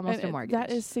like almost a mortgage.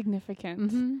 That is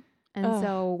significant. And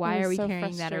so why are we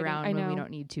carrying that around when we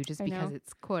don't need to just because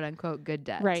it's quote unquote good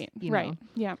debt? Right. You know?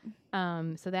 Yeah.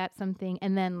 So that's something.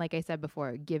 And then, like I said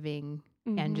before, giving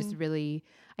and just really,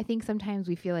 I think sometimes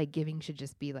we feel like giving should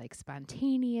just be like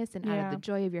spontaneous and out of the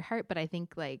joy of your heart. But I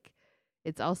think like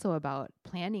it's also about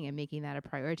planning and making that a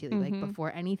priority. Like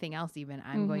before anything else, even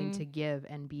I'm going to give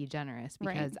and be generous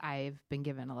because I've been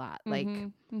given a lot. Like,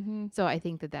 so I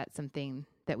think that that's something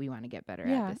that we want to get better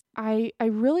at. I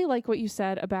really like what you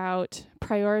said about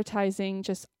prioritizing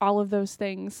just all of those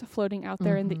things floating out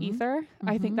there in the ether.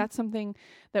 I think that's something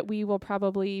that we will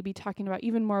probably be talking about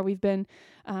even more. We've been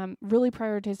really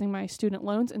prioritizing my student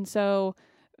loans. And so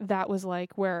that was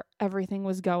like where everything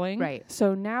was going. Right.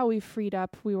 So now we've freed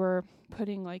up, we were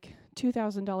putting like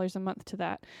 $2,000 a month to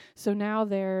that. So now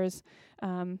there's,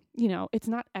 it's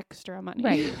not extra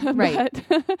money. Right.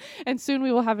 And soon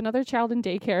we will have another child in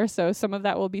daycare. So some of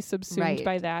that will be subsumed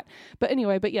by that. But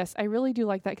anyway, yes, I really do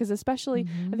like that because especially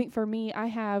I think for me, I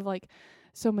have like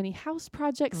so many house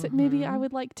projects that maybe I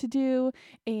would like to do.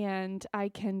 And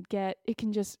it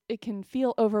can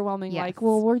feel overwhelming. Like,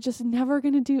 well, we're just never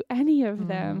going to do any of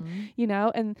them,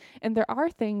 and there are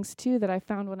things too that I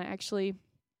found when I actually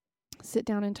sit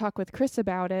down and talk with Chris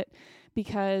about it,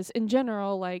 because in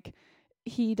general, like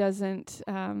he doesn't,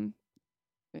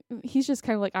 he's just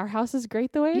kind of like, our house is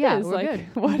great the way it is. Like,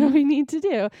 good. What do we need to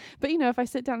do? But, if I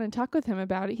sit down and talk with him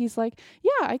about it, he's like,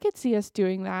 yeah, I could see us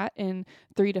doing that in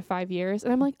 3 to 5 years.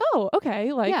 And I'm like, oh,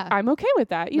 okay. Like, I'm okay with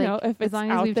that. You know, if it's as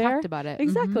long out as we've there, talked about it.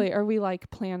 Exactly. Or we like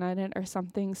plan on it or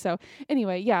something. So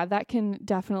anyway, that can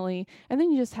definitely, and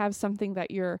then you just have something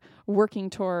that you're working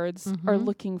towards or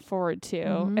looking forward to.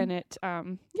 And it,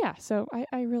 so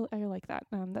I really like that.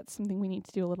 That's something we need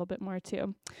to do a little bit more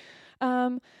too.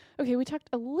 Okay, we talked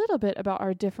a little bit about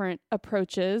our different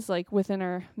approaches, like within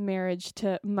our marriage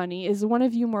to money. Is one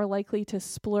of you more likely to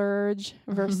splurge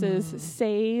versus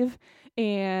save?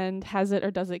 And has it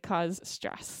or does it cause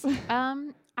stress?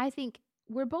 I think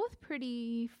we're both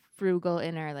pretty frugal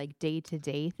in our like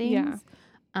day-to-day things.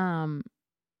 Yeah.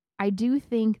 I do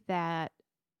think that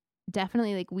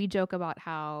definitely like we joke about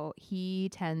how he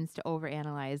tends to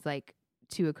overanalyze like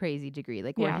to a crazy degree,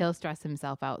 like where he'll stress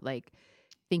himself out, like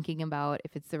thinking about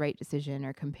if it's the right decision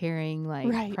or comparing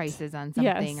like prices on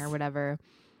something or whatever.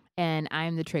 And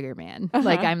I'm the trigger man.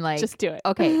 Like I'm like, just do it.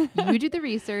 Okay, you do the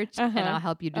research and I'll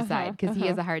help you decide, because he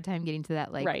has a hard time getting to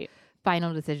that like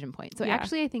final decision point. So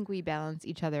actually I think we balance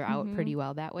each other out pretty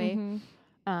well that way.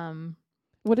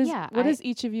 What is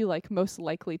each of you like most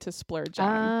likely to splurge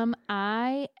on?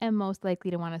 I am most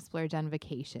likely to want to splurge on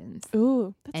vacations.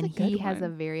 Ooh, that's and a good he one. has a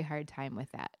very hard time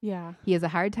with that. Yeah. He has a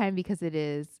hard time because it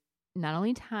is not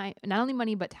only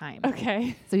money, but time.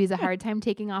 Okay. So he has a hard time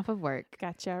taking off of work.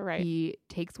 Gotcha. Right. He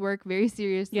takes work very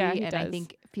seriously. Yeah, he and does. I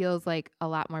think feels like a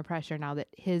lot more pressure now that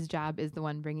his job is the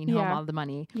one bringing home all the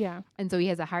money. Yeah. And so he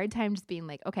has a hard time just being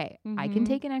like, okay, I can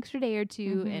take an extra day or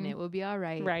two and it will be all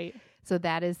right. Right. So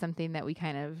that is something that we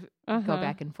kind of go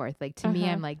back and forth. Like to me,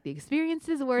 I'm like, the experience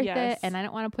is worth it, and I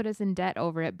don't want to put us in debt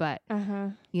over it. But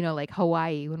you know, like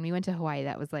Hawaii, when we went to Hawaii,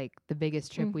 that was like the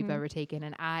biggest trip we've ever taken,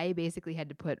 and I basically had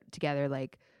to put together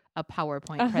like a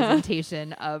PowerPoint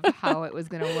presentation of how it was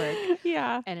going to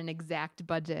work, and an exact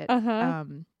budget.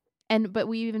 But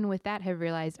we even with that have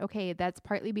realized, okay, that's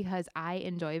partly because I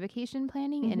enjoy vacation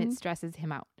planning and it stresses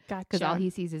him out. Gotcha. Because all he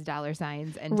sees is dollar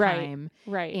signs and time.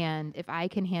 Right. And if I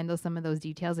can handle some of those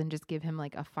details and just give him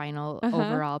like a final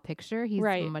overall picture, he's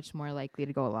much more likely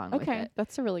to go along with it. Okay,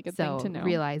 that's a really good thing to know.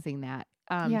 Realizing that.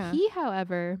 He,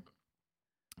 however,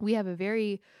 we have a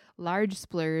very large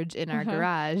splurge in our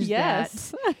garage that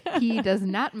he does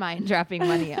not mind dropping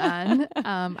money on.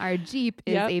 Our Jeep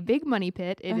is a big money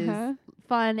pit. It is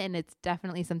fun, and it's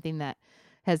definitely something that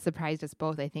has surprised us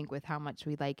both, I think, with how much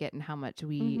we like it and how much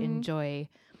we enjoy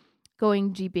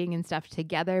going Jeeping and stuff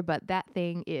together. But that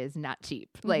thing is not cheap.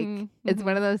 Like it's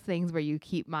one of those things where you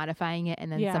keep modifying it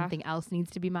and then something else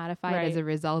needs to be modified as a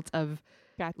result of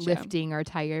lifting or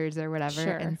tires or whatever.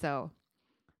 And so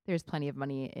there's plenty of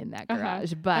money in that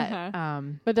garage, but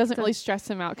it doesn't really stress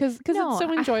him out because it's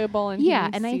so enjoyable. And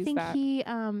and I think he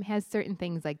has certain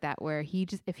things like that where he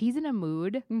just, if he's in a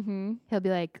mood, he'll be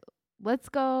like, let's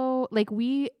go. Like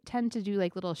we tend to do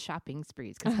like little shopping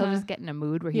sprees because he'll just get in a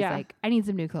mood where he's like, I need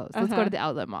some new clothes. Let's go to the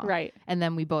outlet mall. Right. And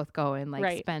then we both go and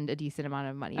like spend a decent amount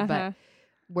of money. But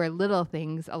where little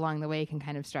things along the way can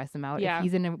kind of stress him out. If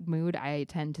he's in a mood, I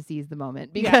tend to seize the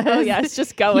moment because it's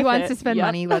just go. He wants to spend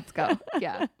money. Let's go.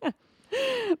 Yeah.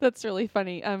 That's really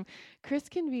funny. Chris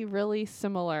can be really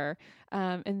similar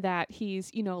in that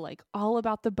he's, you know, like all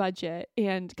about the budget,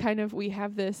 and kind of we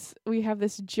have this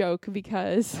joke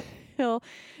because he'll,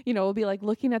 you know, we'll be like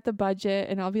looking at the budget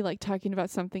and I'll be like talking about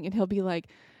something and he'll be like,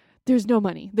 there's no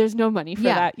money for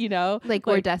that, you know, like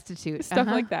we're destitute, stuff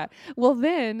like that. Well,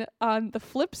 then on the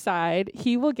flip side,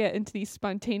 he will get into these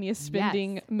spontaneous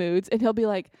spending moods and he'll be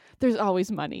like, there's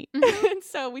always money. And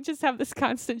so we just have this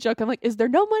constant joke. I'm like, is there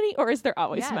no money or is there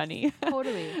always money?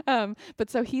 Totally. But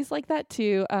so he's like that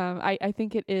too. I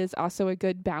think it is also a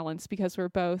good balance because we're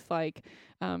both like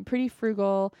pretty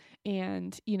frugal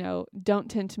and, you know, don't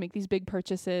tend to make these big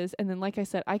purchases. And then, like I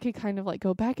said, I could kind of like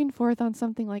go back and forth on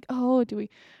something like, oh, do we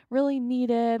really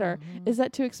need it? Or is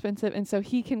that too expensive? And so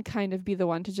he can kind of be the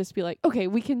one to just be like, okay,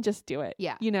 we can just do it.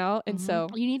 Yeah. You know? And so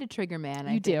you need a trigger man.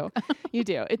 I think. You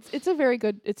do. It's a very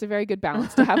good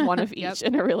balance to have one of each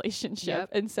in a relationship.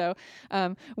 And so,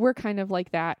 we're kind of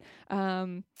like that.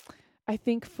 I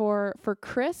think for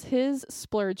Chris, his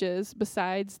splurges,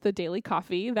 besides the daily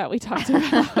coffee that we talked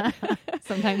about,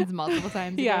 sometimes multiple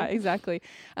times a day. Exactly.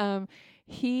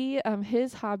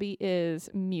 His hobby is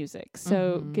music.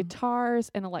 So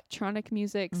guitars and electronic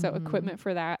music. So equipment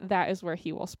for that is where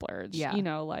he will splurge, you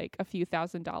know, like a few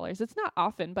 $1,000s. It's not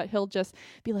often, but he'll just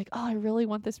be like, oh, I really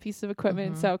want this piece of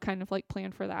equipment. So kind of like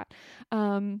plan for that.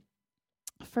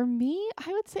 For me,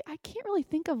 I would say I can't really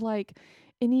think of like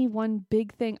any one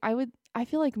big thing. I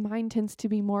feel like mine tends to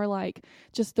be more like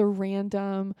just the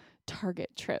random Target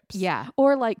trips. Yeah.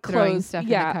 Or like clothes. Stuff in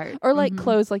the cart. Or like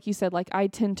clothes, like you said, like I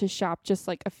tend to shop just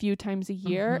like a few times a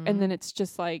year and then it's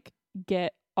just like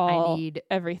I need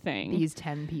everything. These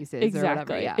 10 pieces or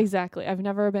whatever. Yeah. Exactly. I've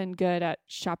never been good at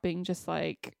shopping just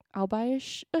like I'll buy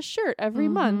a shirt every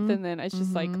month, and then it's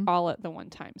just like all at the one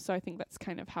time. So I think that's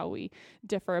kind of how we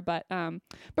differ. But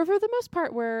for the most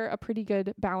part, we're a pretty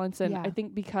good balance. And I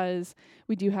think because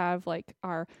we do have like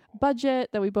our budget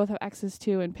that we both have access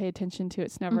to and pay attention to,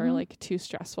 it's never like too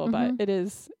stressful. But it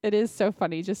is so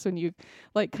funny just when you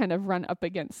like kind of run up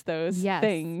against those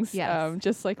things.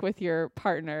 Just like with your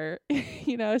partner,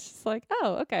 you know, it's just like,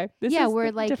 oh, okay, this is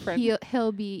we're like different.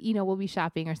 He'll be, you know, we'll be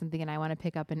shopping or something, and I want to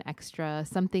pick up an extra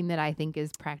something that I think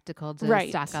is practical to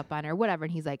stock up on or whatever.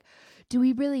 And he's like, do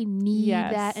we really need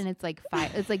that? And it's like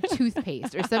it's like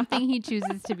toothpaste or something he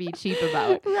chooses to be cheap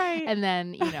about. Right. And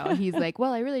then, you know, he's like,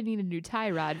 well, I really need a new tie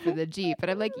rod for the Jeep.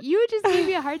 And I'm like, you just gave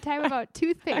me a hard time about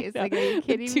toothpaste. Like, are you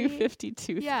kidding me? $2.50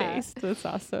 toothpaste. That's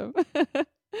awesome.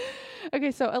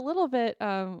 Okay, so a little bit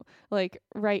like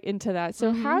right into that.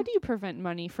 So how do you prevent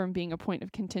money from being a point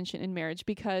of contention in marriage?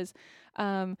 Because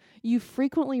you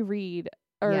frequently read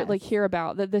or like hear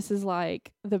about that this is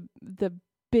like the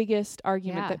biggest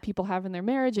argument that people have in their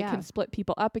marriage. It can split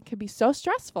people up. It can be so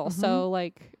stressful.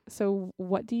 So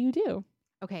what do you do?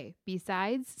 Okay,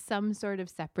 besides some sort of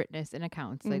separateness in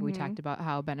accounts, like we talked about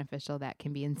how beneficial that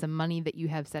can be, and some money that you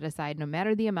have set aside, no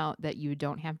matter the amount, that you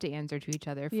don't have to answer to each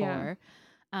other for.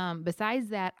 Besides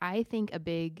that, I think a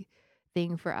big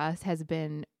thing for us has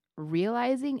been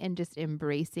realizing and just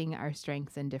embracing our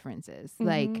strengths and differences.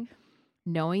 Like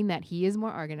knowing that he is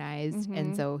more organized,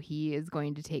 and so he is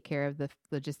going to take care of the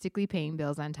logistically paying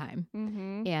bills on time.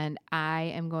 And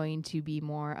I am going to be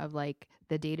more of like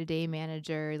the day-to-day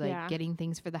manager, like getting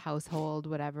things for the household,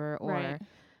 whatever, or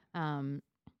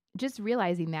just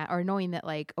realizing that, or knowing that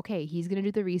like, okay, he's going to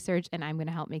do the research and I'm going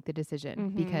to help make the decision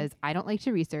because I don't like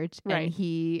to research and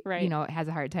he, you know, has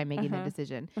a hard time making the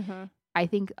decision. I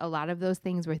think a lot of those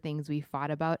things were things we fought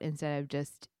about instead of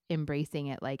just embracing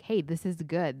it like, hey, this is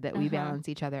good that we balance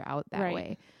each other out that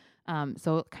way.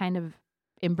 So kind of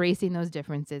embracing those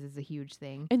differences is a huge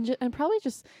thing. And probably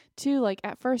just too, like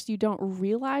at first you don't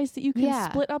realize that you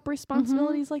can split up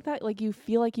responsibilities like that. Like you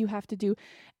feel like you have to do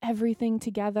everything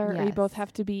together or you both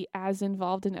have to be as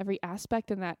involved in every aspect,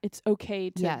 and that it's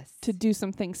okay to do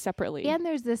some things separately. And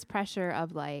there's this pressure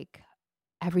of like,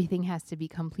 everything has to be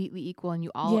completely equal and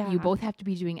you both have to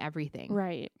be doing everything.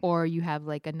 Right. Or you have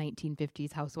like a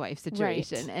 1950s housewife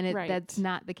situation and that's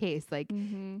not the case. Like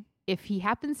if he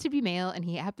happens to be male and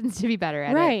he happens to be better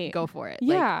at it, go for it.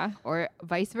 Yeah. Like, or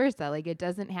vice versa. Like it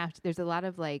doesn't have to, there's a lot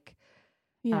of like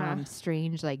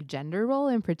strange like gender role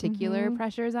in particular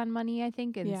pressures on money, I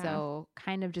think. And so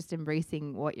kind of just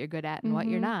embracing what you're good at and what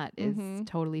you're not is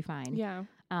totally fine. Yeah.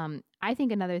 I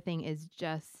think another thing is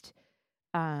just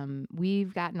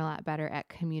we've gotten a lot better at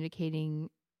communicating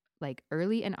like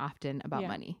early and often about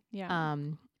money. Yeah.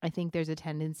 I think there's a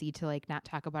tendency to like not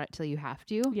talk about it till you have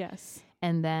to. Yes.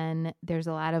 And then there's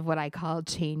a lot of what I call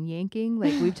chain yanking.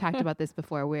 Like we've talked about this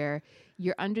before, where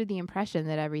you're under the impression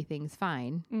that everything's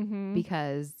fine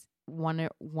because one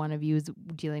of you is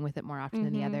dealing with it more often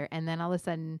than the other. And then all of a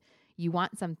sudden you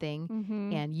want something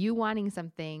and you wanting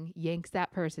something yanks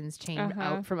that person's chain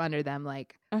out from under them.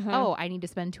 Like, oh, I need to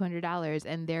spend $200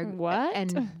 and they're what?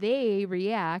 And they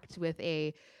react with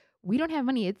we don't have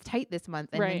money. It's tight this month.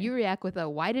 And then you react with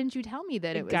why didn't you tell me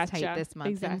that it was tight this month?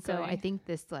 Exactly. And so I think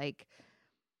this like,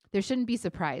 there shouldn't be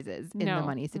surprises in the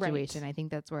money situation. I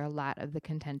think that's where a lot of the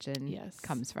contention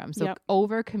comes from. So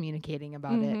over communicating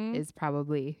about it is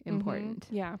probably important.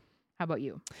 Yeah. How about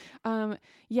you?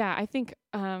 Yeah, I think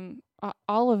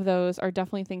all of those are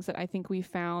definitely things that I think we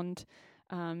found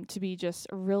to be just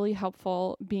really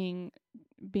helpful, being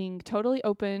totally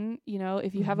open. You know,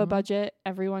 if you have a budget,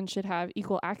 everyone should have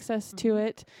equal access to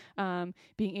it.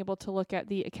 Being able to look at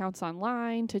the accounts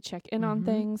online to check in on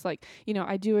things. Like, you know,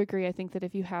 I do agree. I think that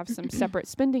if you have some separate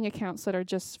spending accounts that are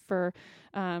just for,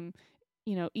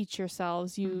 you know, each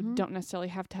yourselves, you don't necessarily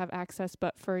have to have access,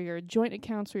 but for your joint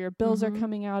accounts where your bills are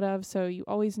coming out of, so you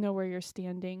always know where you're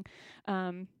standing.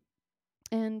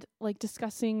 And like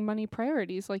discussing money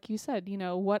priorities, like you said, you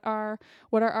know, what are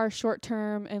our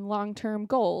short-term and long-term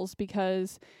goals?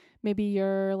 Because maybe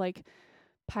you're like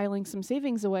piling some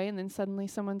savings away and then suddenly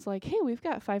someone's like, hey, we've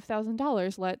got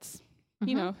 $5,000. Let's,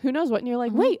 you know, who knows what? And you're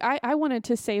like, wait, I wanted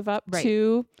to save up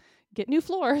to get new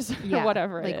floors or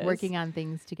whatever like it is. Working on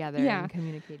things together and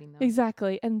communicating those.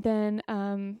 Exactly. And then,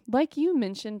 like you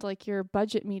mentioned, like your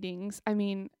budget meetings, I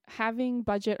mean, having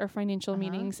budget or financial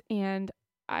meetings and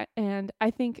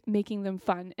I think making them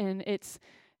fun, and it's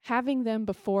having them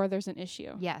before there's an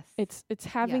issue. Yes. It's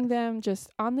having them just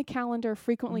on the calendar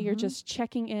frequently. You're just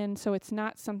checking in. So it's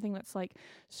not something that's like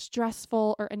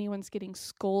stressful or anyone's getting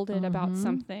scolded about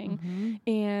something.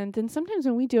 And then sometimes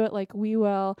when we do it, like we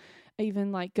will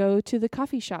even like go to the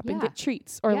coffee shop and get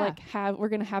treats, or like we're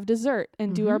going to have dessert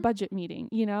and do our budget meeting,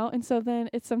 you know? And so then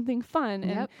it's something fun.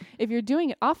 And if you're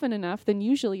doing it often enough, then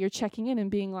usually you're checking in and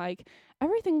being like,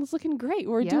 everything's looking great.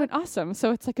 We're doing awesome.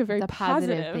 So it's like a very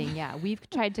positive thing. Yeah. We've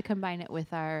tried to combine it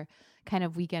with our kind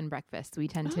of weekend breakfast. We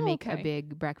tend to make a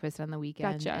big breakfast on the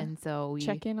weekend. And so we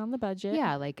check in on the budget.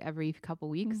 Yeah. Like every couple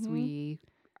weeks we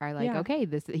are like, okay,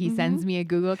 he sends me a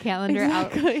Google Calendar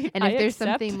out. And if there's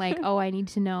something like, oh, I need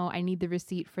the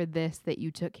receipt for this that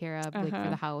you took care of, like for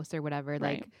the house or whatever,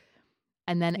 like,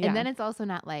 and then it's also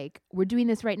not like, we're doing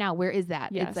this right now. Where is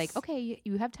that? It's like, okay,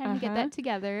 you have time to get that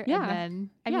together. And then,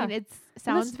 I mean, it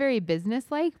sounds very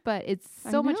business-like, but it's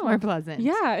so much more pleasant.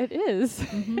 Yeah, it is.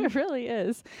 It really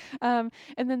is. And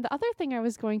then the other thing I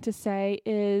was going to say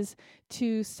is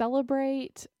to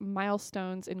celebrate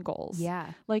milestones and goals.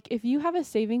 Yeah. Like if you have a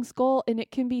savings goal, and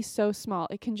it can be so small,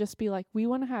 it can just be like, we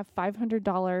want to have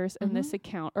 $500 in this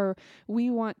account, or we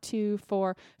want to,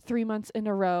 for 3 months in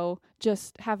a row,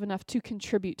 just have enough to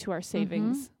contribute to our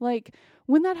savings. Like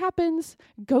when that happens,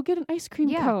 go get an ice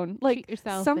cream cone, like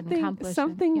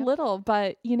something little,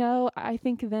 but you know, I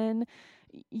think then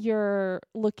you're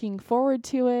looking forward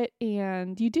to it,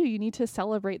 and you need to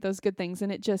celebrate those good things. And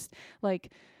it just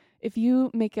like, if you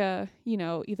make a, you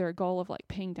know, either a goal of like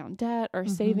paying down debt or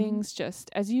savings, just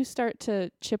as you start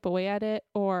to chip away at it,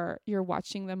 or you're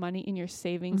watching the money in your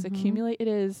savings accumulate,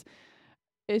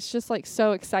 it's just like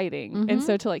so exciting. And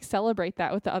so to like celebrate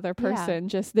that with the other person,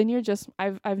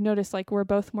 I've noticed like we're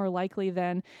both more likely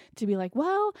then to be like,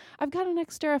 well, I've got an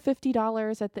extra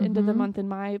 $50 at the end of the month in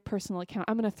my personal account.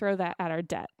 I'm going to throw that at our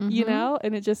debt, you know?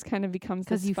 And it just kind of becomes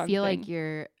this fun thing. Because you feel like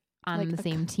you're on like the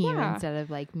same team instead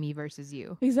of like me versus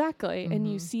you. Exactly. And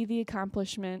you see the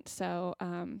accomplishment. So,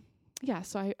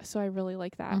 so I really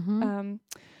like that.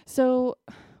 So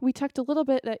we talked a little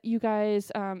bit that you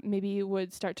guys maybe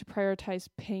would start to prioritize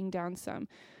paying down some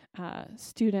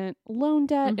student loan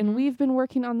debt, and we've been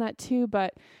working on that too.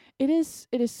 But it is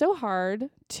so hard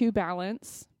to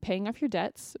balance paying off your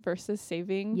debts versus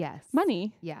saving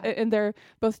money. Yeah, and they're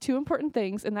both two important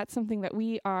things, and that's something that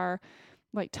we are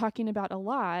like talking about a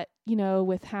lot. You know,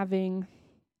 with having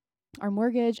our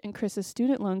mortgage and Chris's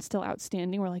student loan still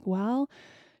outstanding, we're like, well,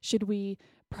 should we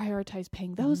prioritize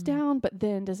paying those down? But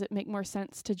then does it make more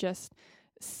sense to just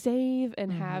save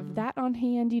and have that on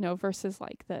hand, you know, versus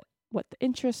like what the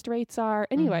interest rates are?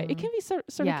 Anyway, it can be sort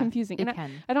of confusing. And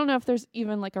I don't know if there's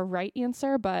even like a right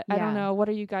answer, but I don't know. What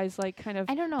are you guys like kind of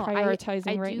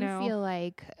prioritizing right now? I do feel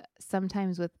like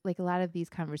sometimes with like a lot of these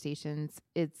conversations,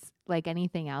 it's like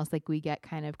anything else, like we get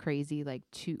kind of crazy, like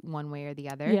one way or the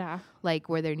other. Yeah. Like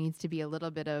where there needs to be a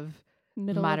little bit of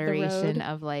moderation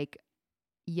of like,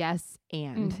 yes,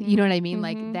 and you know what I mean?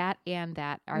 Like that and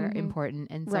that are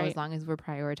important. And so as long as we're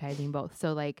prioritizing both.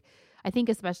 So like, I think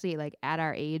especially like at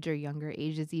our age or younger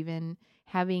ages, even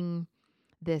having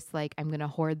this, like, I'm going to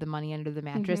hoard the money under the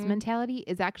mattress mentality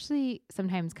is actually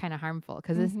sometimes kind of harmful,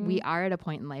 because we are at a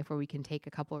point in life where we can take a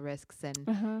couple risks,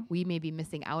 and we may be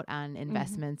missing out on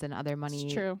investments and other money.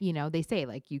 It's true. You know, they say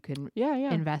like you can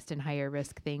invest in higher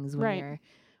risk things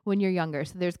when you're younger.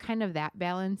 So there's kind of that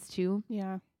balance too.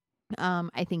 Yeah.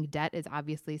 I think debt is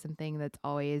obviously something that's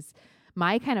always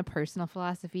my kind of personal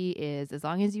philosophy is, as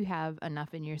long as you have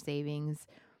enough in your savings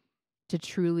to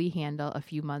truly handle a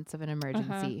few months of an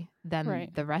emergency, then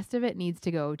the rest of it needs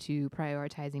to go to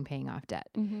prioritizing paying off debt,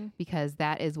 because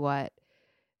that's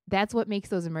what makes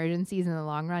those emergencies in the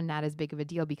long run not as big of a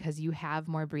deal, because you have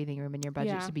more breathing room in your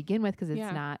budget to begin with, because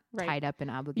it's not tied up in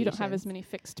obligations. You don't have as many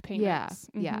fixed payments.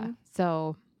 Yeah.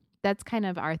 So that's kind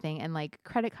of our thing. And like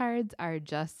credit cards are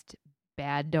just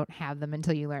bad. Don't have them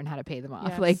until you learn how to pay them off.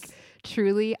 Yes. Like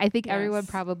truly, I think everyone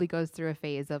probably goes through a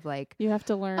phase of like, you have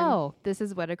to learn, oh, this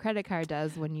is what a credit card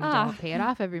does when you don't pay it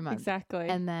off every month. Exactly.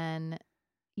 And then,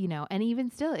 you know, and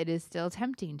even still, it is still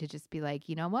tempting to just be like,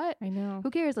 you know what? I know. Who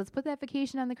cares? Let's put that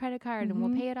vacation on the credit card and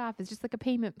we'll pay it off. It's just like a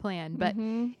payment plan. But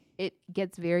it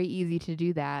gets very easy to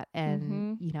do that.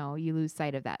 And, you know, you lose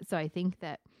sight of that. So I think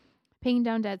that paying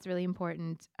down debt's really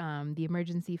important. The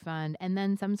emergency fund, and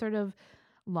then some sort of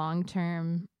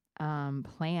long-term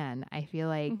plan. I feel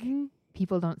like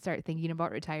people don't start thinking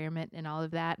about retirement and all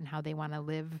of that and how they want to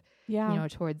live, you know,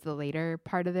 towards the later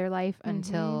part of their life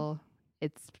until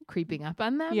it's creeping up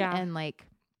on them. Yeah. And like,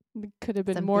 it could have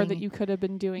been more that you could have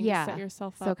been doing to set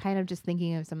yourself up. So kind of just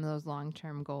thinking of some of those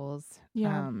long-term goals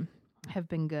have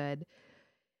been good.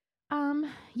 And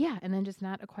then just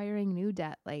not acquiring new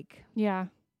debt, like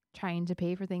trying to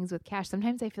pay for things with cash.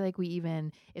 Sometimes I feel like we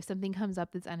even, if something comes up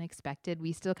that's unexpected,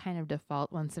 we still kind of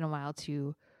default once in a while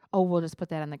to, oh, we'll just put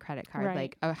that on the credit card,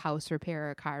 like a house repair or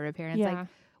a car repair. And it's like,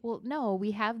 well, no,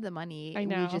 we have the money. I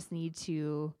know. We just need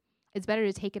to, it's better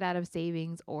to take it out of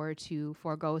savings or to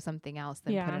forego something else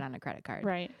than put it on a credit card.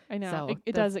 Right. I know. So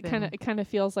it does. It kind of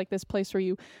feels like this place where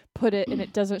you put it and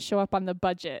it doesn't show up on the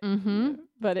budget,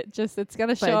 but it's going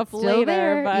to show up later.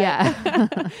 There. But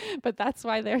Yeah. but that's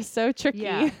why they're so tricky.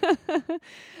 Yeah.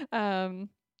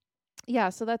 Yeah,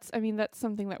 so that's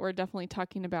something that we're definitely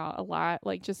talking about a lot,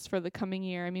 like just for the coming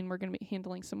year. I mean, we're going to be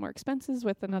handling some more expenses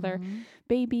with another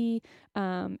baby,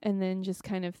 and then just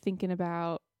kind of thinking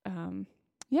about,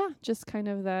 just kind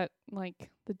of that, like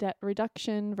the debt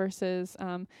reduction versus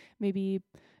maybe,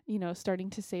 starting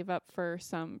to save up for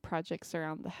some projects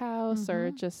around the house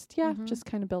or just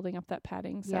kind of building up that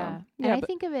padding. So, and I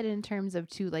think of it in terms of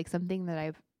too, like something that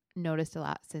I've noticed a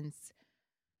lot since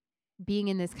being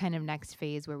in this kind of next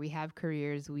phase where we have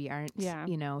careers, we aren't,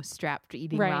 strapped to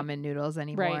eating ramen noodles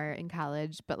anymore in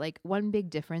college. But like one big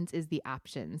difference is the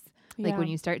options. Like when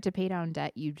you start to pay down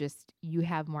debt, you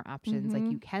have more options.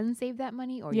 Like you can save that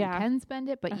money or you can spend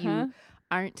it, but you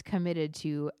aren't committed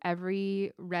to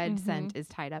every red cent is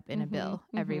tied up in a bill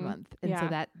every month. And so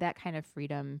that kind of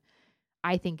freedom,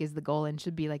 I think, is the goal and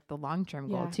should be like the long-term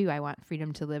goal too. I want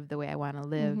freedom to live the way I want to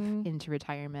live into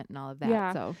retirement and all of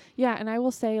that. Yeah. And I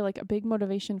will say, like, a big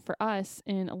motivation for us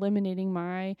in eliminating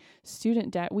my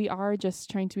student debt, we are just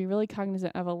trying to be really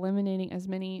cognizant of eliminating as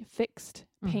many fixed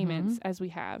payments as we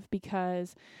have,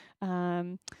 because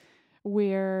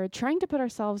we're trying to put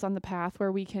ourselves on the path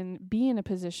where we can be in a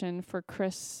position for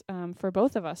Chris, for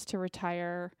both of us to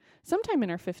retire sometime in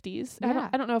our 50s.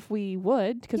 I don't know if we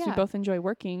would, because we both enjoy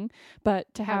working,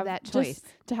 but to have that choice,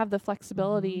 to have the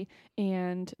flexibility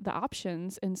and the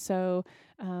options. And so,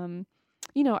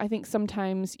 I think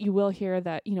sometimes you will hear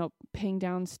that, paying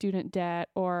down student debt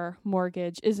or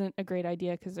mortgage isn't a great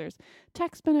idea because there's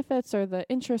tax benefits or the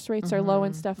interest rates are low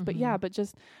and stuff. But but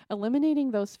just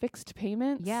eliminating those fixed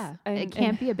payments. Yeah. It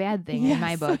can't be a bad thing in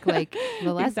my book. Like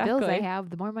the less bills I have,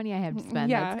 the more money I have to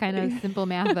spend. That's kind of simple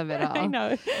math of it all. I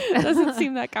know. It doesn't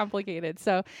seem that complicated.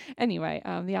 So anyway,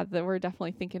 we're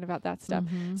definitely thinking about that stuff.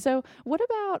 So what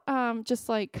about just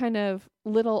like kind of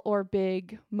little or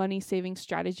big money saving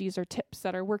strategies or tips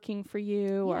that are working for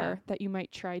you or that you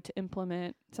might try to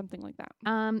implement, something like that?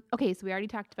 Okay, so we already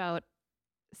talked about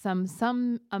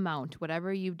some amount,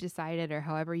 whatever you've decided or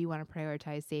however you want to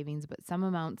prioritize savings, but some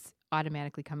amounts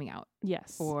automatically coming out.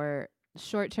 Yes. For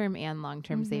short-term and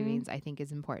long-term savings, I think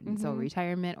is important. So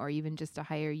retirement or even just a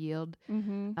higher yield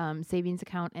savings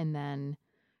account, and then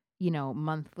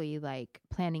monthly, like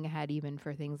planning ahead even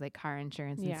for things like car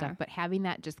insurance and stuff, but having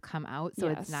that just come out so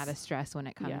it's not a stress when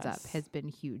it comes up has been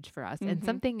huge for us. And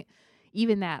something,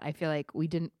 even that, I feel like we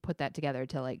didn't put that together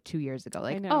till like 2 years ago.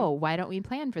 Like, why don't we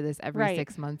plan for this every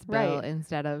 6 months bill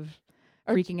instead of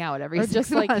freaking out every 6 months? Or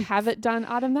just like have it done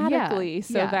automatically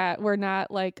so that we're not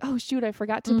like, oh shoot, I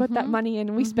forgot to put that money in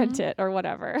and we spent it or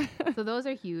whatever. So those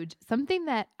are huge. Something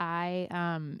that I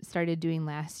started doing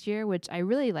last year, which I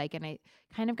really like, and I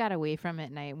kind of got away from it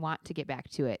and I want to get back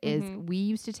to it, is we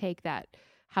used to take that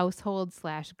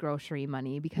household/grocery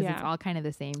money because it's all kind of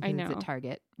the same because it's at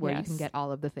Target where you can get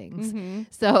all of the things.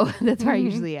 So that's where I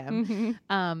usually am.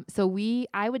 So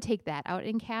I would take that out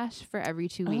in cash for every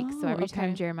 2 weeks. So every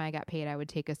time Jeremiah got paid, I would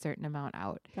take a certain amount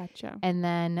out. Gotcha. And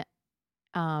then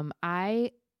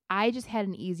I just had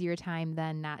an easier time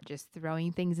than not just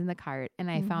throwing things in the cart. And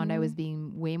I found I was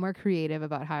being way more creative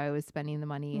about how I was spending the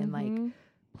money and like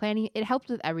planning. It helped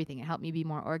with everything. It helped me be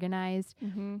more organized.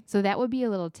 So that would be a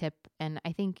little tip. And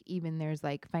I think even there's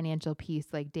like Financial Peace,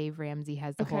 like Dave Ramsey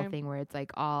has the whole thing where it's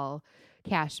like all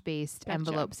cash-based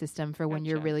envelope system for when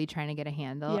you're really trying to get a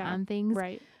handle on things.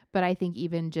 Right. But I think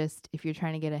even just if you're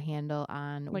trying to get a handle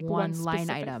on like one line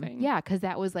item. Thing. Yeah, because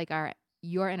that was like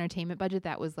your entertainment budget,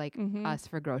 that was like us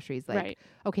for groceries. Like,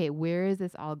 okay, where is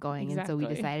this all going? Exactly. And so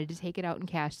we decided to take it out in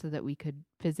cash so that we could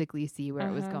physically see where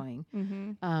it was going.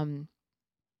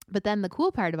 But then the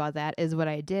cool part about that is what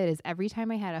I did is every time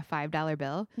I had a $5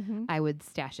 bill, I would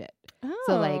stash it.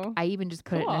 So like I even just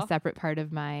put it in a separate part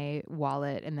of my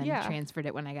wallet and then transferred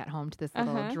it when I got home to this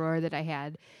little drawer that I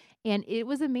had. And it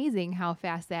was amazing how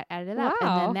fast that added up.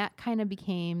 And then that kind of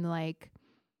became like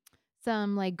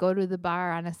some like go to the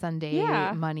bar on a Sunday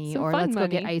money, or let's go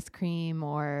get ice cream,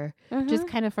 or just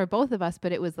kind of for both of us.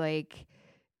 But it was like,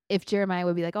 if Jeremiah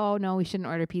would be like, oh no, we shouldn't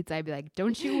order pizza, I'd be like,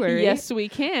 don't you worry. Yes, we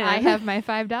can. I have my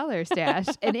 $5 stash.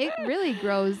 And it really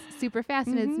grows super fast.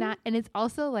 And it's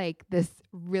also like this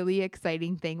really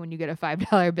exciting thing when you get a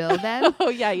 $5 bill then. Oh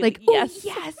yeah. Like, yes. Oh,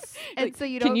 yes. And so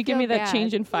you don't Can you give me that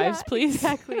change in fives, please?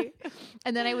 Exactly.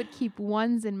 And then I would keep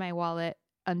ones in my wallet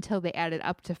until they added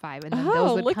up to 5, and then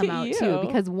those would come out too.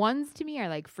 Because ones to me are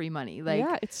like free money. Like,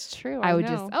 yeah, it's true. I would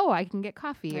just, I can get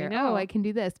coffee, or I can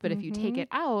do this. But if you take it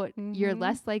out, you're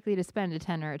less likely to spend a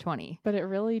 10 or a 20. But it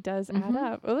really does add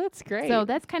up. Oh, that's great. So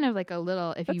that's kind of like a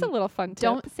little, if that's a little fun tip.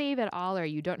 Don't save at all, or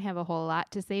you don't have a whole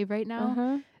lot to save right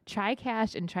now, try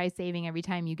cash and try saving every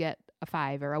time you get a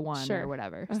 5 or a 1 or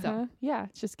whatever. So yeah,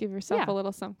 just give yourself a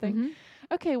little something.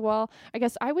 Okay, well, I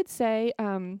guess I would say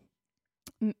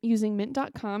using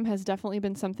mint.com has definitely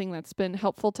been something that's been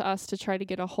helpful to us to try to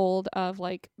get a hold of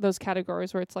like those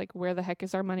categories where it's like, where the heck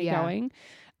is our money going?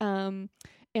 And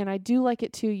I do like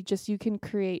it too. You can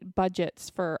create budgets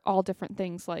for all different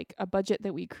things. Like a budget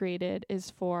that we created is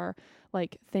for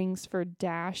like things for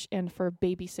Dash and for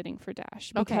babysitting for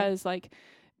Dash, because like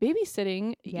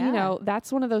babysitting, you know,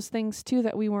 that's one of those things too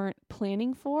that we weren't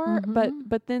planning for,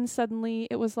 but then suddenly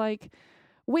it was like,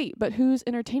 wait, but whose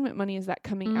entertainment money is that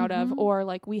coming out of? Or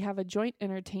like we have a joint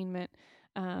entertainment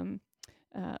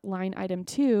line item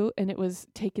too, and it was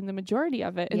taking the majority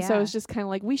of it. And so it's just kind of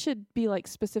like, we should be like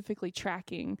specifically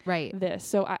tracking this.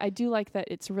 So I do like that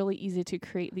it's really easy to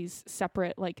create these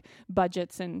separate like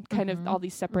budgets and kind of all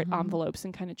these separate envelopes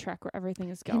and kind of track where everything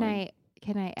is going.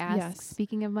 Can I ask,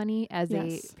 speaking of money, as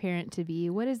a parent to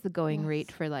be, what is the going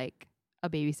rate for like a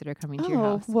babysitter coming to your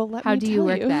house? Well, how do you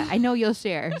work that? I know you'll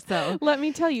share. So let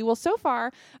me tell you. Well, so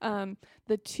far,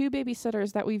 the 2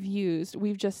 babysitters that we've used,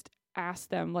 we've just asked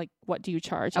them like, what do you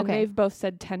charge? And they've both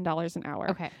said $10 an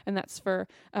hour. Okay. And that's for,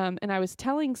 and I was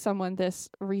telling someone this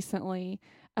recently,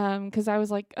 cause I was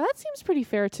like, that seems pretty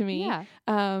fair to me. Yeah.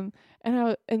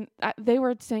 They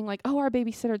were saying like, oh, our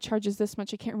babysitter charges this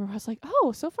much. I can't remember. I was like,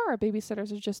 oh, so far our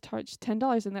babysitters are just charged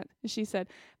 $10. And she said,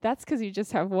 that's because you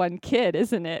just have one kid,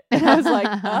 isn't it? And I was like,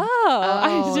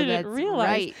 I didn't realize.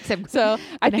 Right. So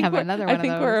I think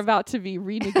we're about to be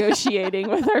renegotiating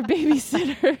with our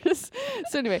babysitters.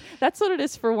 So anyway, that's what it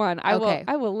is for one. I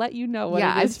will let you know what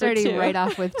it is for 2. I'm starting right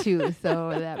off with 2.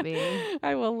 So that means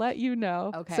I will let you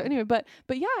know. Okay. So anyway, but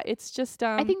yeah, it's just,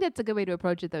 I think that's a good way to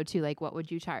approach it though too. Like, what would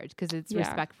you charge? Because it's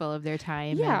respectful of their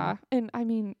time. Yeah. And I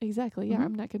mean, exactly. Yeah.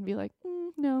 I'm not going to be like,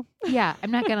 no. Yeah.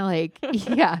 I'm not going to like,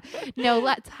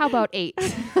 no, how about 8?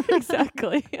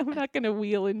 Exactly. I'm not going to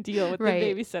wheel and deal with the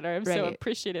babysitter. I'm so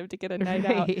appreciative to get a night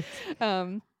out.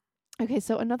 Okay.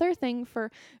 So another thing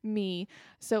for me,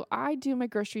 so I do my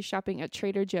grocery shopping at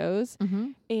Trader Joe's,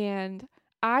 and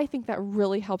I think that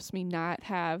really helps me not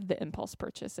have the impulse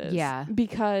purchases. Yeah.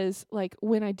 Because like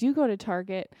when I do go to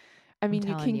Target, I mean,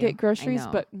 you can get groceries,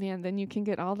 but man, then you can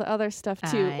get all the other stuff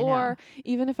too. Or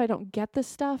even if I don't get the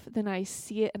stuff, then I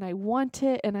see it and I want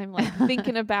it. And I'm like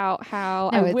thinking about how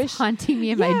I wish haunting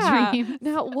me in my dreams.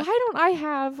 Now, why don't I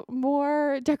have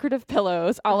more decorative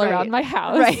pillows all around my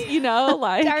house? Right. You know,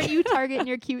 like, aren't you targeting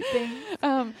your cute things?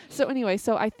 So anyway,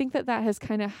 so I think that has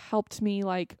kind of helped me.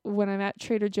 Like when I'm at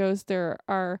Trader Joe's,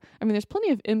 there's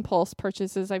plenty of impulse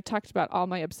purchases. I've talked about all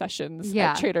my obsessions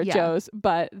at Trader Joe's,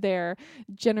 but they're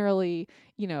generally,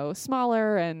 you know,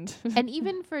 smaller and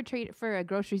even for a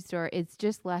grocery store, it's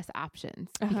just less options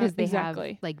because they have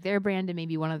like their brand and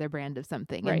maybe one other brand of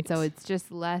something, and so it's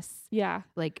just less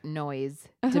like noise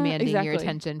demanding your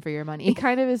attention for your money. It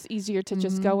kind of is easier to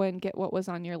just go and get what was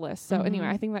on your list. So anyway,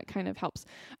 I think that kind of helps.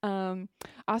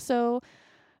 Also,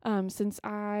 since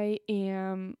I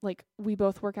am like, we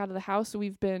both work out of the house,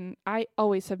 I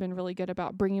always have been really good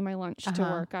about bringing my lunch to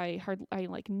work. I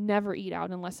like never eat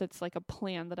out unless it's like a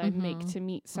plan that I make to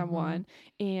meet someone.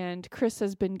 And Chris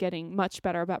has been getting much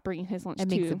better about bringing his lunch too. It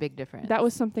makes a big difference. That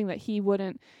was something that he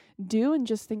wouldn't do and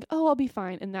just think, oh, I'll be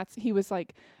fine. And he was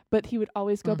like, but he would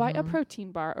always go buy a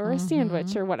protein bar or a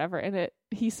sandwich or whatever. And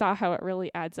he saw how it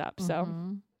really adds up.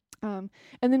 So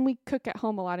and then we cook at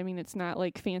home a lot. I mean, it's not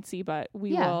like fancy, but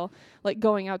we will, like,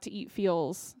 going out to eat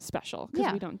feels special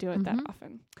because we don't do it that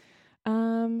often.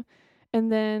 And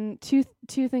then two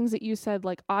things that you said,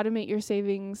 like automate your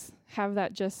savings, have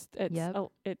that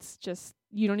it's just,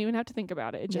 you don't even have to think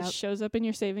about it. It just shows up in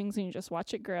your savings and you just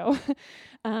watch it grow.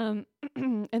 And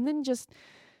then just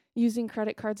using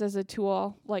credit cards as a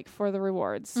tool, like for the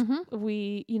rewards.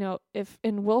 We, you know, if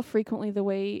we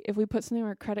put something on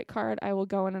our credit card, I will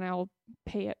go in and I will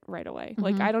pay it right away.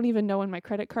 Like I don't even know when my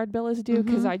credit card bill is due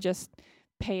because I just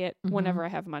pay it whenever I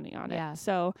have money on it.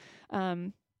 So,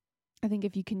 I think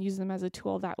if you can use them as a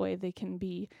tool that way, they can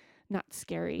be not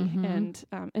scary and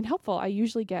helpful. I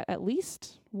usually get at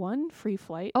least one free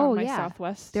flight on my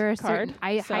Southwest card.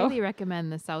 I highly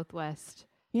recommend the Southwest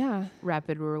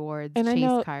Rapid Rewards and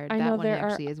Chase card. That one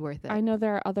actually is worth it. I know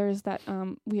there are others that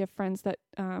we have friends that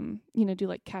do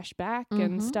like cash back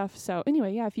and stuff. So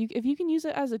anyway, if you can use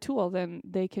it as a tool, then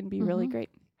they can be really great.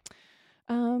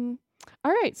 All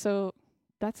right, so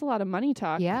that's a lot of money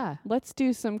talk. Yeah. Let's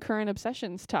do some current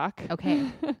obsessions talk. Okay.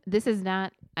 This is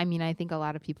not, I mean, I think a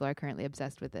lot of people are currently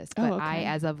obsessed with this, but I,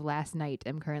 as of last night,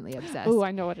 am currently obsessed. Oh,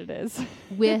 I know what it is.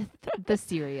 With the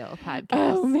Serial podcast.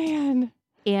 Oh, man.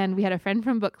 And we had a friend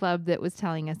from book club that was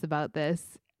telling us about this.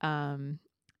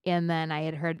 And then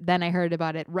I heard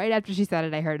about it right after she said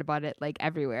it. I heard about it like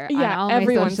everywhere. Yeah, on all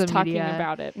everyone's my social talking media.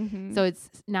 about it. Mm-hmm. So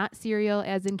it's not Cereal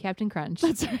as in Captain Crunch.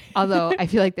 That's right. Although I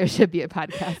feel like there should be a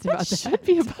podcast about that. Should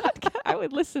be a podcast. I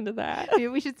would listen to that. Maybe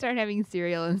we should start having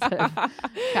cereal instead of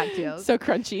cocktails. So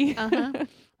crunchy.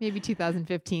 Maybe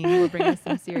 2015 will bring us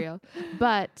some cereal.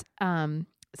 But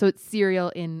so it's Serial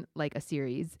in like a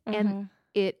series. And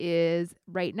it is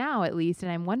right now, at least,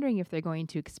 and I'm wondering if they're going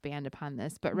to expand upon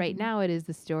this, but right now it is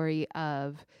the story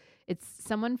of, it's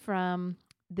someone from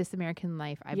This American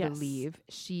Life, I believe.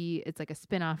 It's like a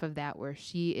spinoff of that where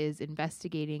she is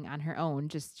investigating on her own.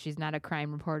 Just, she's not a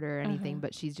crime reporter or anything,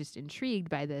 but she's just intrigued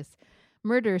by this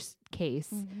murder case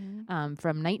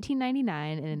from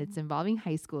 1999, and it's involving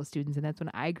high school students, and that's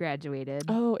when I graduated.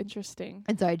 Oh, interesting.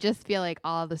 And so I just feel like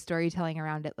all the storytelling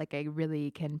around it, like I really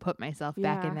can put myself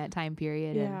back in that time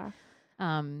period. Yeah.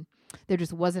 And there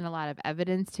just wasn't a lot of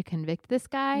evidence to convict this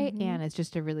guy, and it's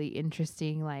just a really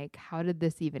interesting, like, how did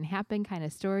this even happen kind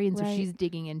of story. And so she's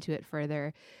digging into it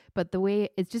further, but the way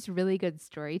it's just really good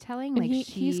storytelling. And like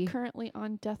he's currently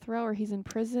on death row, or he's in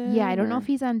prison. Yeah, I don't know if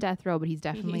he's on death row, but he's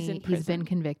definitely he's been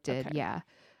convicted. Okay. Yeah,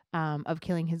 of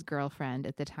killing his girlfriend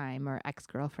at the time, or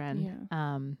ex-girlfriend.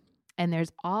 Yeah. And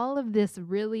there's all of this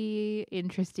really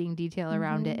interesting detail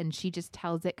around it, and she just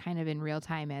tells it kind of in real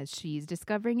time as she's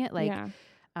discovering it. Like,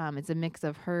 it's a mix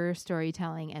of her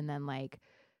storytelling and then like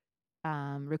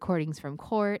recordings from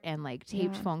court and like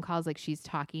taped phone calls. Like she's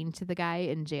talking to the guy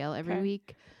in jail every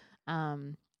week.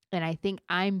 And I think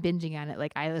I'm binging on it.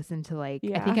 Like I listen to I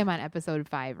think I'm on episode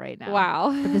 5 right now.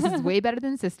 Wow. But this is way better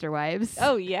than Sister Wives.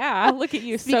 Oh yeah. Look at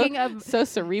you. So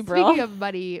cerebral. Speaking of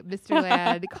money, Mr.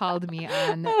 Ladd called me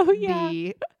on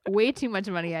the way too much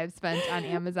money I've spent on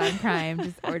Amazon Prime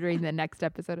just ordering the next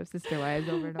episode of Sister Wives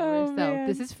over and over. So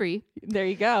this is free. There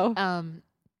you go.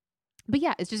 But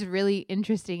yeah, it's just really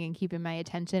interesting and keeping my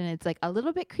attention. It's like a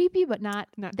little bit creepy, but not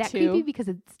that creepy because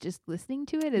it's just listening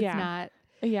to it. It's not.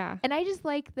 Yeah. And I just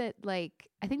like that, like,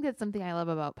 I think that's something I love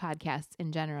about podcasts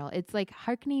in general. It's like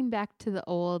hearkening back to the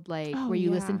old, like, where you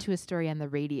listen to a story on the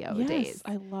radio days.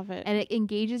 I love it. And it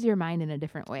engages your mind in a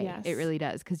different way. Yes. It really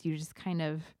does, because you just kind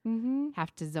of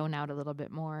have to zone out a little bit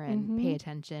more and pay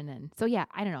attention. And so, yeah,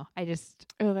 I don't know. I just,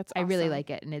 that's awesome. I really like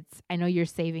it. And I know you're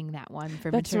saving that one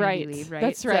for maternity leave, right?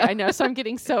 That's right. I know. So I'm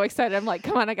getting so excited. I'm like,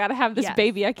 come on, I got to have this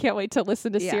baby. I can't wait to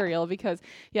listen to Serial because,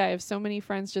 I have so many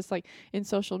friends just like in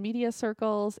social media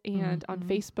circles and on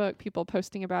Facebook, people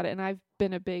posting about it. And I've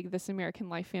been a big This American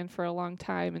Life fan for a long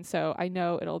time. And so I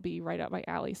know it'll be right up my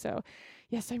alley. So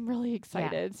yes, I'm really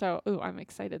excited. So, I'm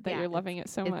excited that you're loving it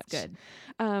so much. Good.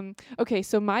 Okay.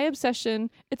 So my obsession,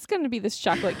 it's going to be this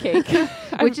chocolate cake,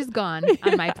 which is gone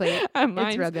on my plate.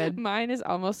 It's real good. Mine is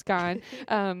almost gone.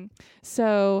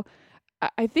 So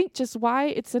I think just why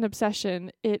it's an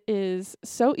obsession, it is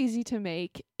so easy to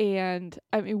make. And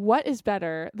I mean, what is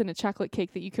better than a chocolate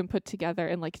cake that you can put together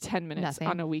in like 10 minutes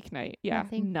on a weeknight? Yeah,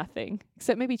 nothing.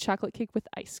 Except maybe chocolate cake with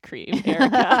ice cream,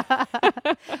 Erica.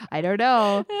 I don't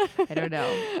know.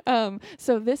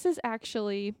 So this is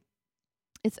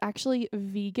it's actually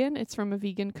vegan. It's from a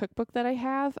vegan cookbook that I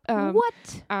have.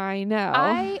 What? I know.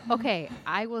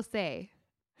 I will say,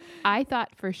 I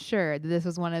thought for sure that this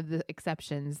was one of the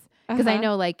exceptions. Because I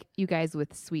know, like, you guys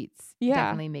with sweets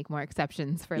definitely make more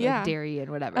exceptions for, like, dairy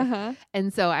and whatever.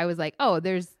 And so I was like,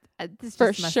 this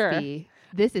for just must sure. be,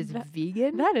 this is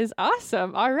vegan? That is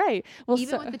awesome. All right. Well,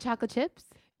 even with the chocolate chips?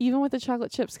 Even with the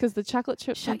chocolate chips, because the chocolate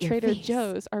chips from Trader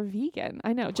Joe's are vegan.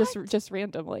 I know, just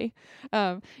randomly.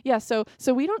 So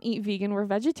we don't eat vegan. We're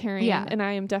vegetarian. And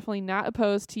I am definitely not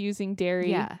opposed to using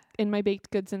dairy in my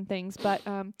baked goods and things. But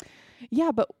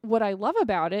but what I love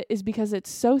about it is because it's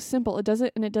so simple. It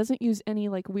doesn't use any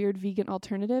like weird vegan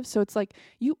alternatives. So it's like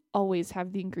you always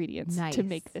have the ingredients to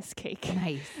make this cake.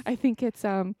 Nice. I think it's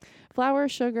flour,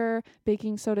 sugar,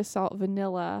 baking soda, salt,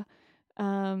 vanilla,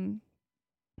 and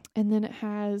then it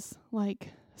has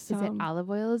like some. Is it olive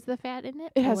oil? Is the fat in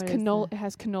it? It has canola. It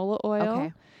has canola oil.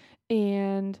 Okay.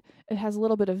 And it has a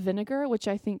little bit of vinegar, which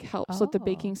I think helps with the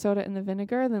baking soda and the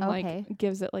vinegar. Then like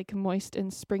gives it like moist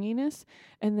and springiness.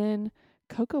 And then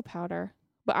cocoa powder.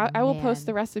 But I will post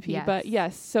the recipe. Yes. But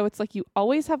yes, so it's like you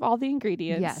always have all the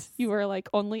ingredients. Yes. You are like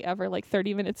only ever like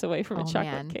 30 minutes away from a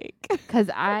chocolate cake. Because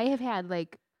I have had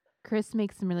like, Chris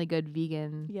makes some really good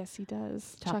vegan. Yes, he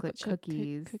does. Chocolate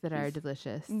cookies that are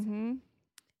delicious. Mm-hmm.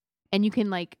 And you can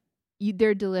like,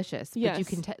 they're delicious, yes. but you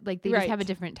can like they right. just have a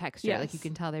different texture. Yes. Like you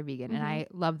can tell they're vegan, Mhm. and I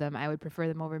love them. I would prefer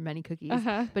them over many cookies.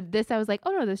 Uh-huh. But this, I was like,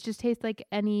 oh no, this just tastes like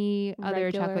any other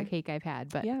Regular. chocolate cake I've had.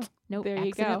 But Yeah. nope, There you go.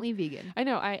 accidentally vegan. I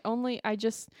know. I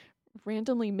just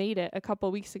randomly made it a couple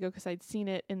weeks ago because I'd seen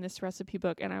it in this recipe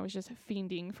book, and I was just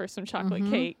fiending for some chocolate Mhm.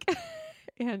 cake.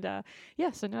 And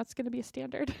so now it's going to be a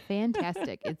standard.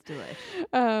 Fantastic. It's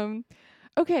delicious.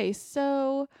 Okay,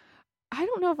 so I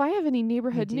don't know if I have any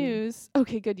neighborhood do. news.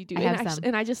 Okay, good, you do. I have some.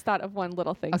 And I just thought of one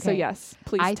little thing. So Okay. yes,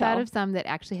 please I tell. thought of some that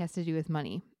actually has to do with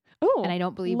money, Oh, and I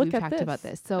don't believe look we've at talked about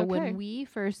this. So Okay. when we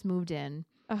first moved in,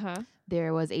 uh-huh.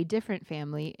 there was a different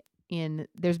family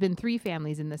there's been 3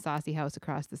 families in the Saucy house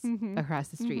across the Mhm. across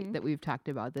the street Mhm. that we've talked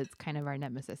about. That's kind of our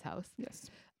nemesis house. Yes.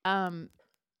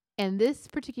 And this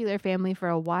particular family for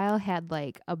a while had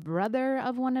like a brother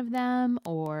of one of them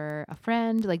or a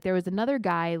friend. Like there was another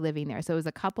guy living there. So it was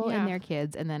a couple and Yeah. their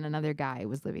kids, and then another guy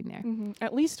was living there. Mhm.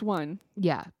 At least one.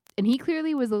 Yeah. And he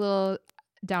clearly was a little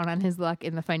down on his luck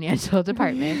in the financial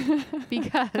department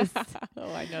because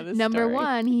oh, I know this number story.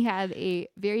 1, he had a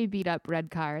very beat up red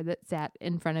car that sat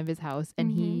in front of his house, and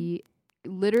he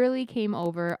literally came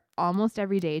over almost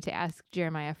every day to ask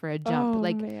Jeremiah for a jump. Oh,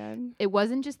 like man. it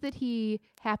wasn't just that he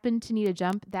happened to need a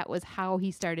jump, that was how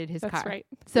he started his That's car. right.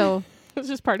 So It was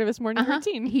just part of his morning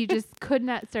routine. he just could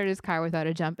not start his car without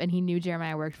a jump, and he knew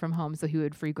Jeremiah worked from home, so he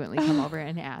would frequently come over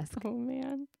and ask. Oh,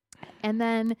 man. And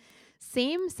then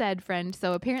same said friend,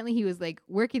 so apparently he was like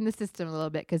working the system a little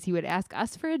bit because he would ask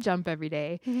us for a jump every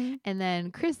day. Mhm. And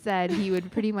then Chris said he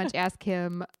would pretty much ask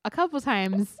him a couple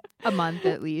times a month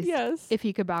at least Yes. if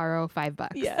he could borrow $5.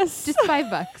 Yes. Just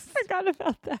 $5. Forgot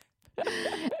about that.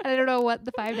 I don't know what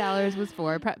the $5 was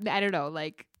for. I don't know,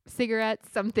 like cigarettes,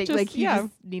 something. Just- like he yeah.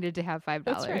 just needed to have $5.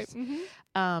 That's right.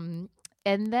 Mhm.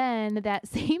 And then that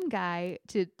same guy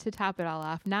to top it all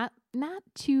off, not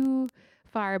too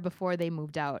far before they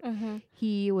moved out, Uh-huh.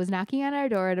 he was knocking on our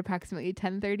door at approximately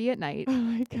 10:30 at night. Oh,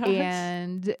 my gosh.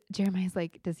 And Jeremiah's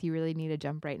like, does he really need a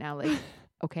jump right now? Like,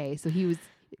 okay. So he was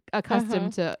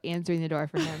accustomed to answering the door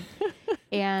for him.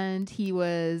 And he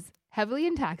was heavily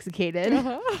intoxicated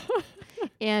Uh-huh.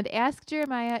 and asked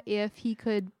Jeremiah if he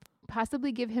could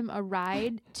possibly give him a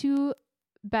ride to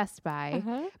Best Buy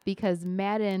Uh-huh. because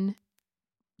Madden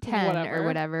 10 or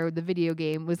whatever, the video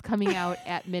game, was coming out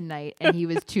at midnight and he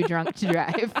was too drunk to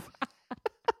drive.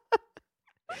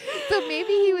 So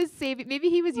maybe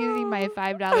he was using my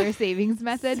 $5 savings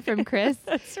method from Chris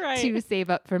That's right. to save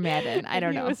up for Madden. I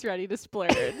don't He know. was ready to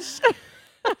splurge.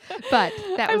 But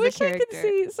that I was wish a character. I could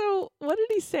see. So what did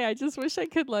he say? I just wish I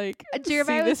could like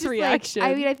Jeremiah see was this just reaction.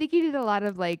 like, I mean, I think he did a lot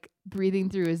of like breathing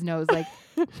through his nose. Like,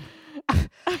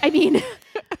 I mean,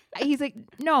 he's like,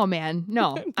 no, man,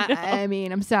 no. I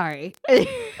mean, I'm sorry. Like,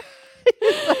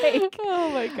 oh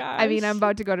my gosh. I mean, I'm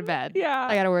about to go to bed. Yeah.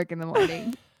 I got to work in the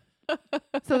morning.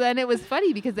 So then it was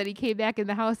funny because then he came back in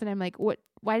the house and I'm like, what?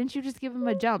 Why didn't you just give him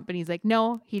a jump? And he's like,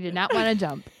 no, he did not want to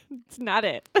jump. It's not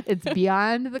it. It's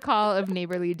beyond the call of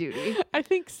neighborly duty. I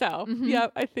think so. Mhm.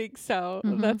 Yep, I think so.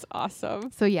 Mhm. That's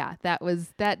awesome. So yeah,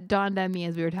 that dawned on me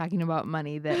as we were talking about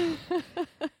money that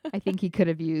I think he could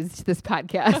have used this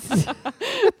podcast.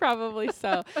 Probably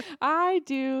so. I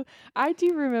do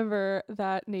remember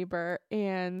that neighbor,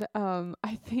 and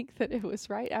I think that it was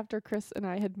right after Chris and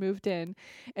I had moved in,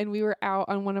 and we were out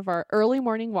on one of our early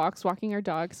morning walks, walking our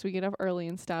dogs. We get up early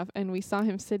and stuff, and we saw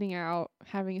him sitting out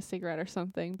having a cigarette or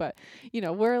something. But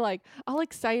we're like all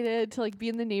excited to like be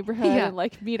in the neighborhood and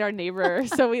like meet our neighbor.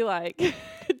 So we like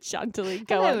jauntily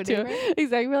go Hello, up to neighbor. him.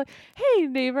 Exactly. We're like, hey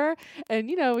neighbor, and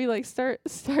we like start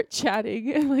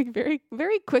chatting, and like very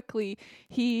very quickly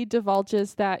he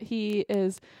divulges that he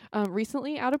is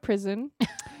recently out of prison.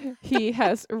 He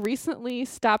has recently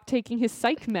stopped taking his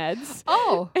psych meds.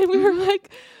 Oh. And we were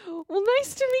like, well,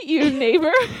 nice to meet you,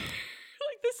 neighbor.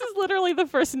 Like, this is literally the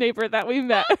first neighbor that we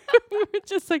met. We were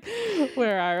just like,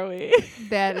 where are we?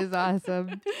 That is awesome.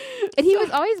 And he was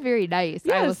always very nice.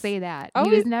 I will Yes. say that.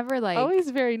 Always- he was never like Always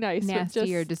very nice. but nasty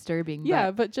just, or disturbing.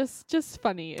 yeah, but just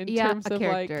funny in terms a of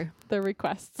like character. the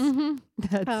requests. Mm-hmm.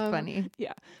 That's funny.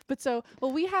 Yeah. But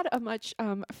we had a much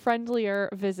friendlier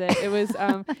visit. It was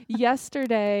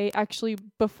yesterday, actually,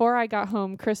 before I got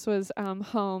home. Chris was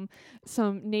home.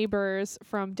 Some neighbors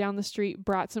from down the street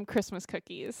brought some Christmas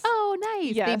cookies. Oh, nice.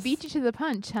 Nice. Yes. They beat you to the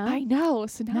punch, huh? I know.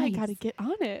 So now I Nice. got to get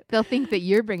on it. They'll think that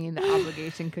you're bringing the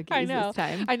obligation cookies I know. this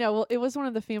time. I know. Well, it was one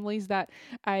of the families that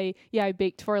I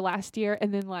baked for last year,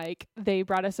 and then like they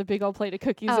brought us a big old plate of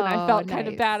cookies, and I felt kind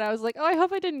of bad. I was like, oh, I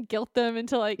hope I didn't guilt them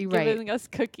into like giving us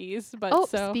cookies. But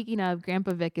speaking of,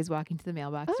 Grandpa Vic is walking to the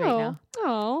mailbox right now.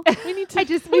 Oh, we need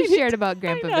to. we shared about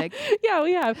Grandpa Vic. Yeah,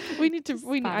 we have. We need to.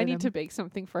 I need to bake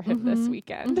something for him this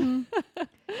weekend. Mm-hmm.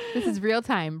 This is real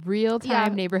time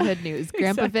neighborhood news.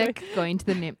 Grandpa Vic going to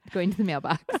the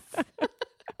mailbox.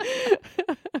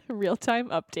 Real time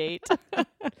update.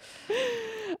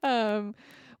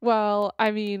 Well,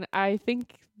 I mean, I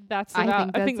think that's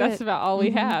about all we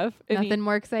have. Nothing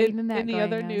more exciting than that. Any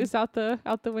other news out the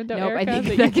window, nope, Erica, I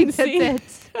think that you can see?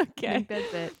 That's it. Okay. I think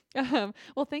that's it.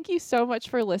 Well, thank you so much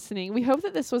for listening. We hope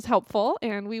that this was helpful,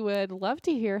 and we would love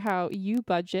to hear how you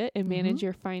budget and manage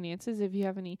your finances. If you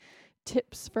have any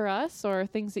tips for us or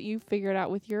things that you figured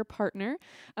out with your partner,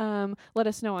 let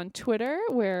us know on Twitter.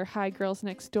 We're Hi Girls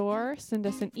Next Door. Send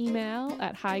us an email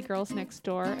at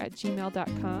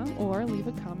higirlsnextdoor@gmail.com or leave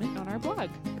a comment on our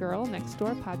blog,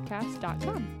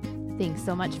 girlnextdoorpodcast.com. Thanks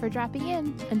so much for dropping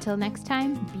in. Until next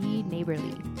time, be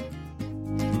neighborly.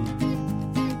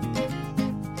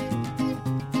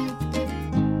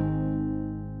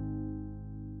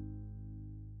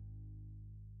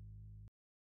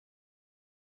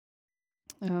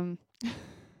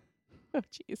 Oh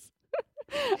jeez.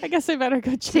 I guess I better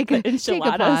go check the enchiladas. Take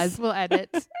a pause. We'll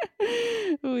edit.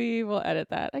 We will edit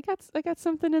that. I got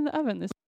something in the oven this